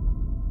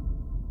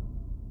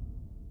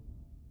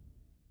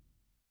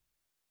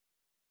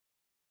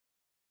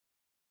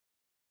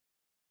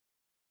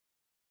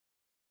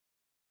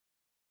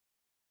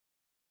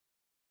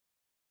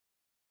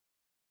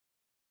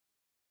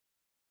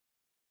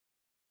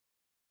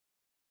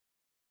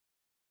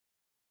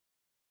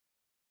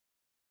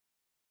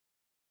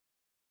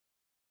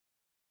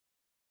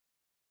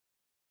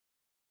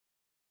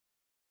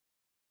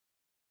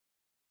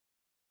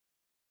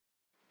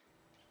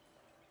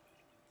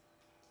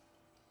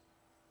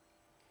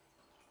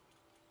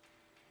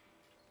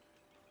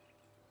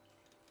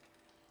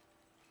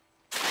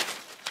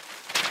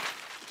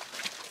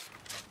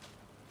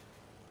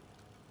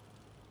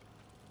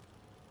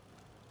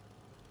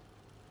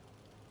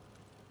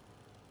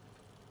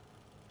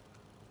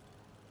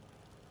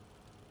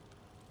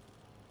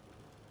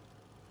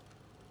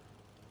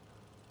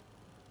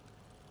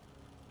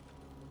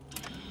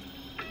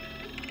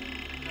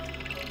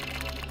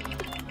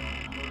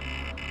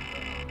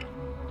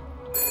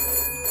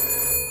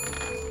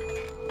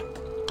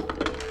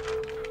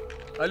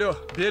 Алло,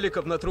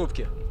 Беликов на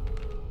трубке.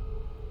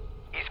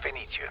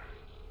 Извините,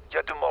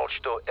 я думал,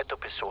 что это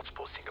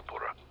посольство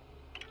Сингапура.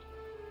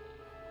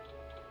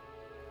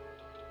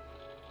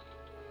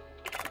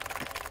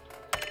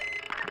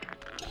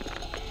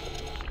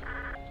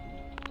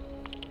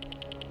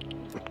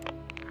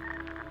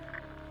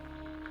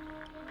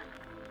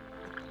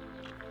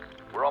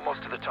 We're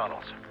almost to the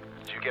tunnels.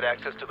 Did you get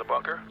access to the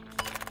bunker?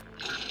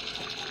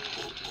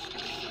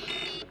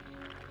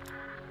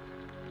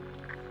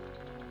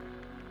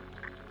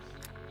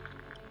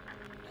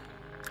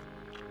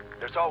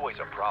 There's always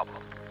a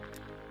problem.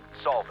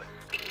 Solve it.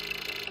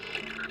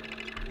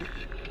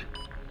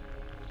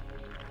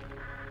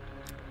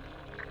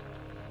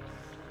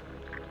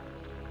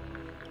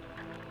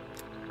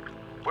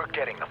 We're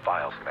getting the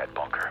files in that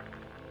bunker.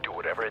 Do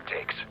whatever it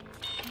takes.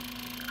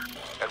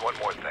 And one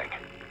more thing.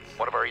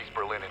 One of our East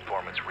Berlin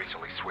informants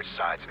recently switched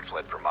sides and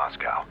fled for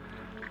Moscow.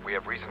 We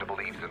have reason to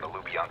believe he's in the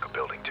Lubyanka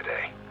building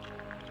today.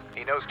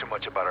 He knows too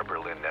much about our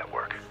Berlin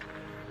network.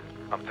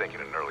 I'm thinking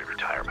an early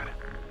retirement.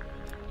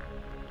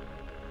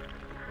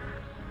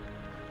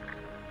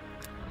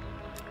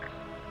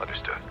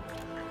 Understood.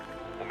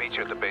 We'll meet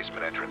you at the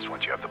basement entrance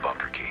once you have the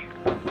bunker key.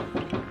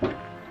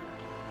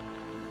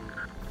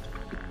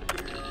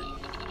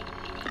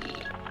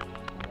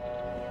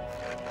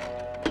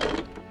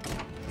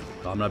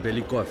 Comrade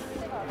Belikov,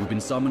 you've been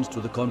summoned to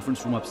the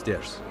conference room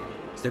upstairs.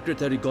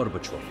 Secretary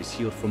Gorbachev is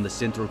here from the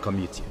Central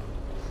Committee.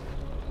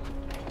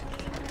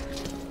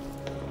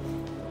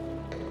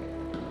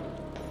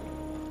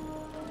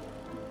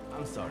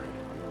 I'm sorry.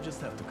 You'll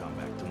just have to come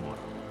back tomorrow.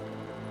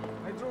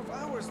 I drove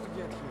hours to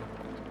get here.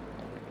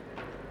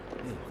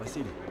 Hey,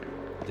 Vasily,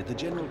 did the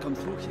general come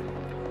through here?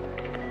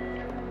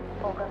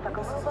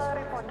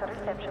 Report to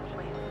reception,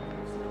 please.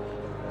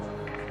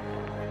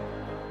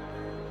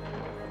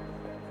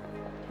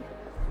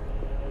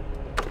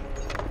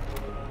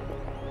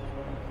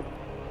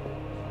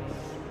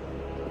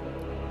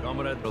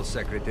 Comrade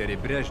Secretary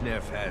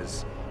Brezhnev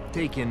has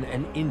taken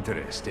an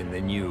interest in the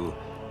new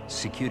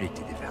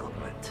security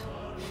development.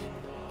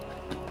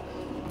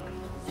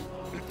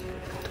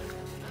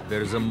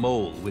 There's a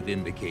mole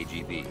within the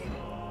KGB.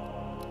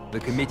 The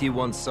committee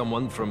wants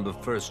someone from the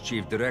First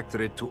Chief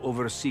Directorate to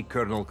oversee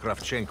Colonel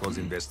Kravchenko's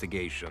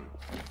investigation.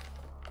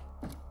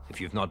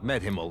 If you've not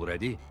met him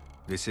already,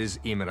 this is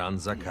Imran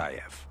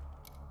Zakayev.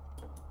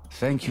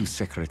 Thank you,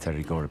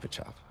 Secretary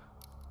Gorbachev.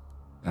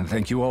 And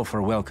thank you all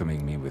for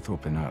welcoming me with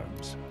open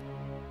arms.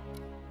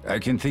 I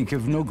can think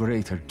of no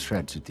greater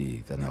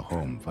tragedy than a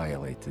home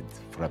violated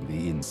from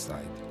the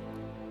inside.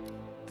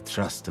 The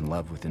trust and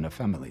love within a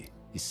family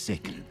is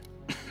sacred.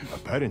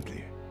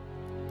 Apparently.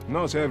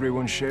 Not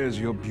everyone shares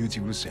your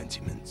beautiful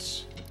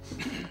sentiments.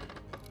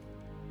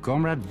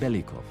 Comrade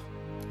Belikov,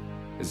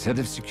 as head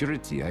of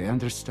security, I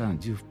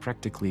understand you've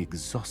practically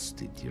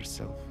exhausted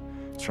yourself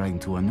trying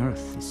to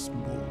unearth this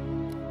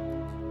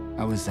mole.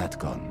 How has that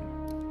gone?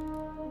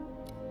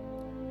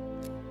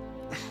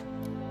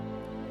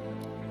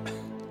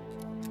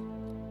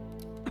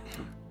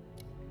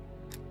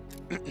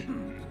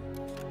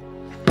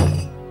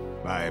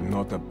 I am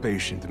not a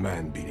patient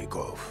man,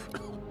 Belikov,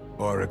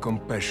 or a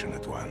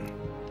compassionate one.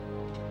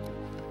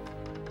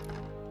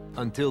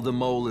 Until the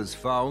mole is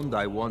found,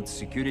 I want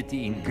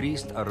security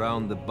increased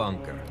around the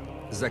bunker.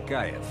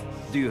 Zakayev,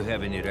 do you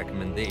have any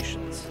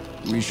recommendations?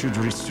 We should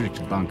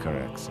restrict bunker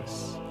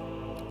access.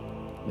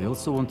 We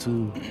also want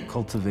to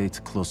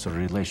cultivate closer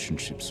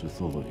relationships with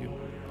all of you.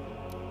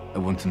 I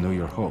want to know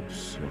your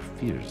hopes, your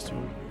fears,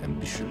 your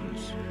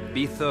ambitions.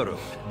 Be thorough,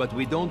 but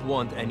we don't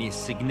want any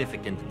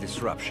significant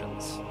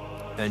disruptions.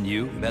 And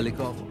you,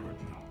 Belikov?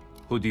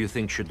 Who do you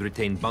think should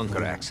retain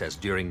bunker access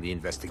during the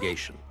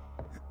investigation?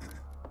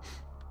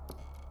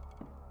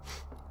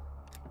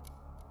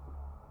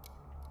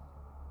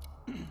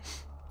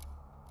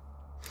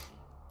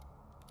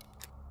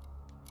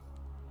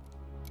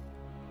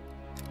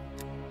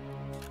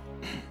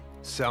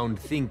 Sound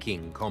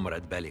thinking,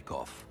 Comrade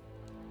Belikov.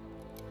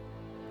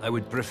 I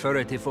would prefer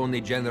it if only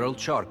General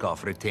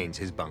Charkov retains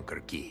his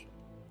bunker key.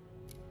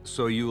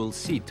 So you will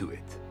see to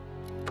it.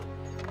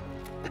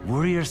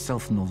 Worry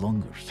yourself no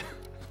longer.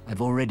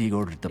 I've already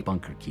ordered the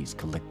bunker keys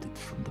collected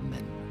from the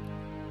men.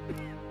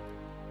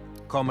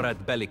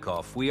 Comrade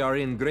Belikov, we are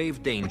in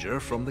grave danger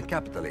from the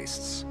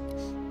capitalists.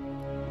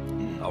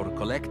 Our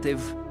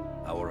collective,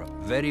 our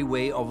very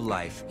way of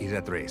life is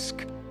at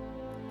risk.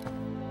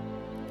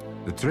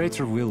 The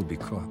traitor will be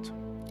caught.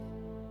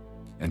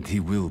 And he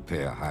will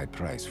pay a high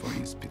price for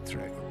his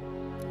betrayal.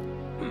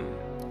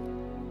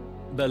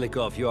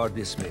 Belikov, you are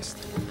dismissed.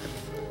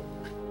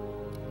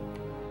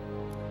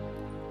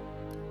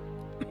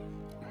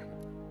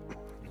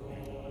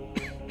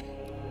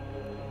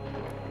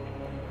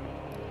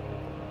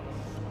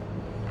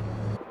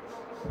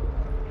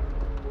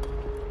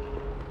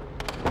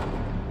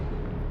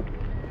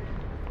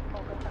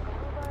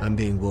 I'm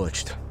being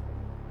watched.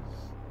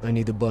 I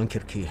need a bunker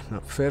key. Now,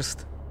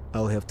 first,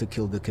 I'll have to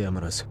kill the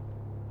cameras.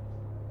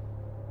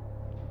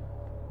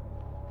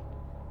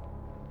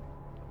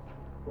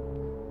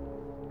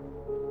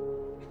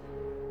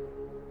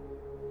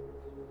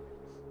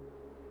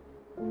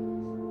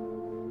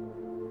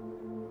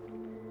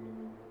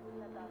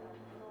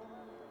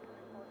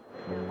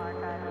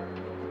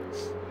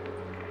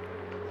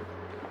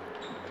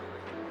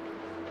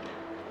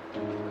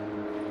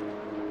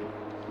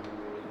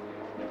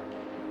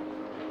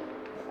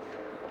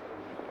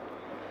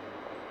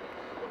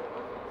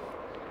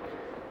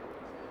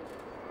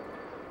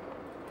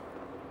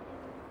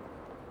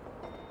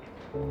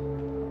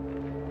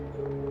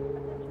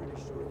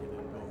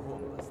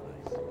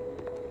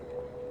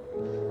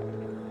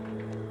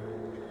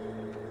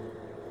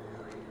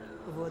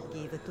 What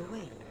gave it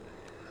away?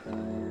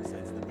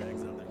 Since the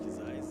bag's under his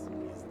eyes,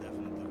 he's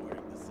definitely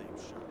wearing the same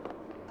shirt.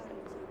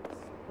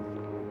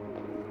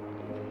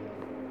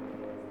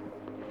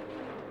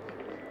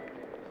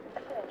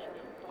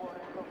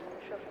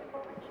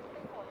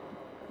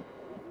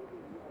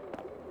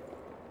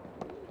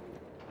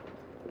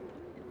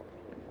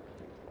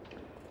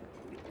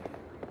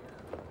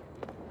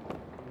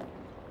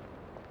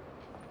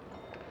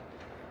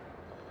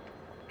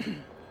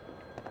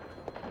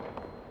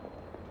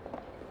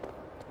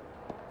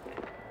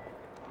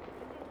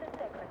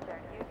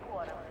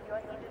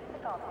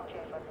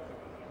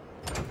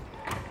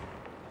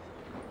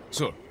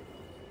 Sir.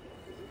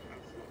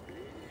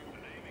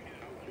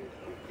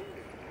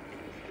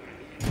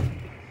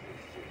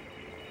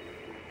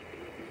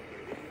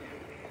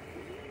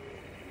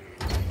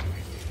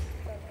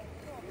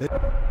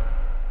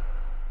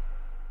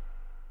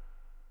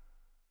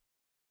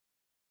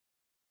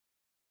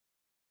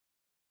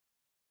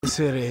 This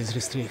area is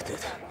restricted.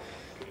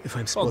 If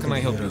I'm spotted can I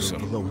help here, you, sir?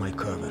 below my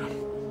cover.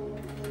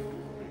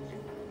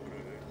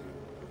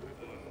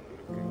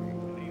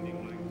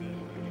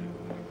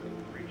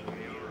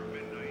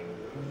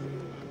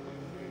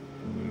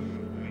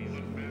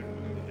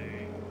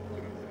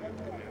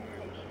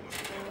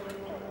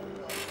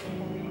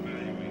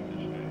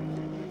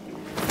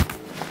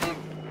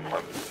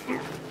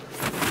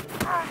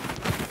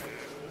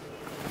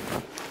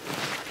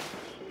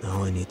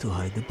 Now I need to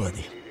hide the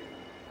body.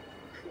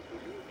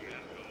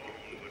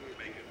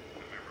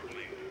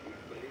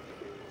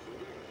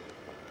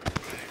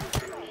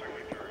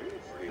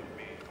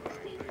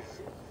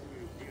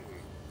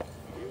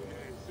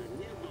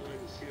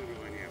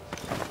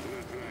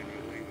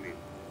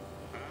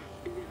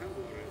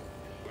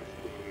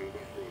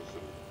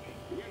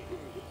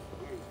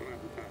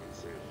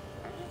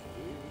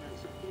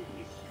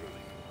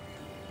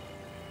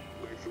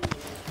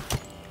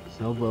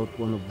 How about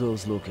one of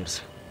those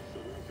lookers?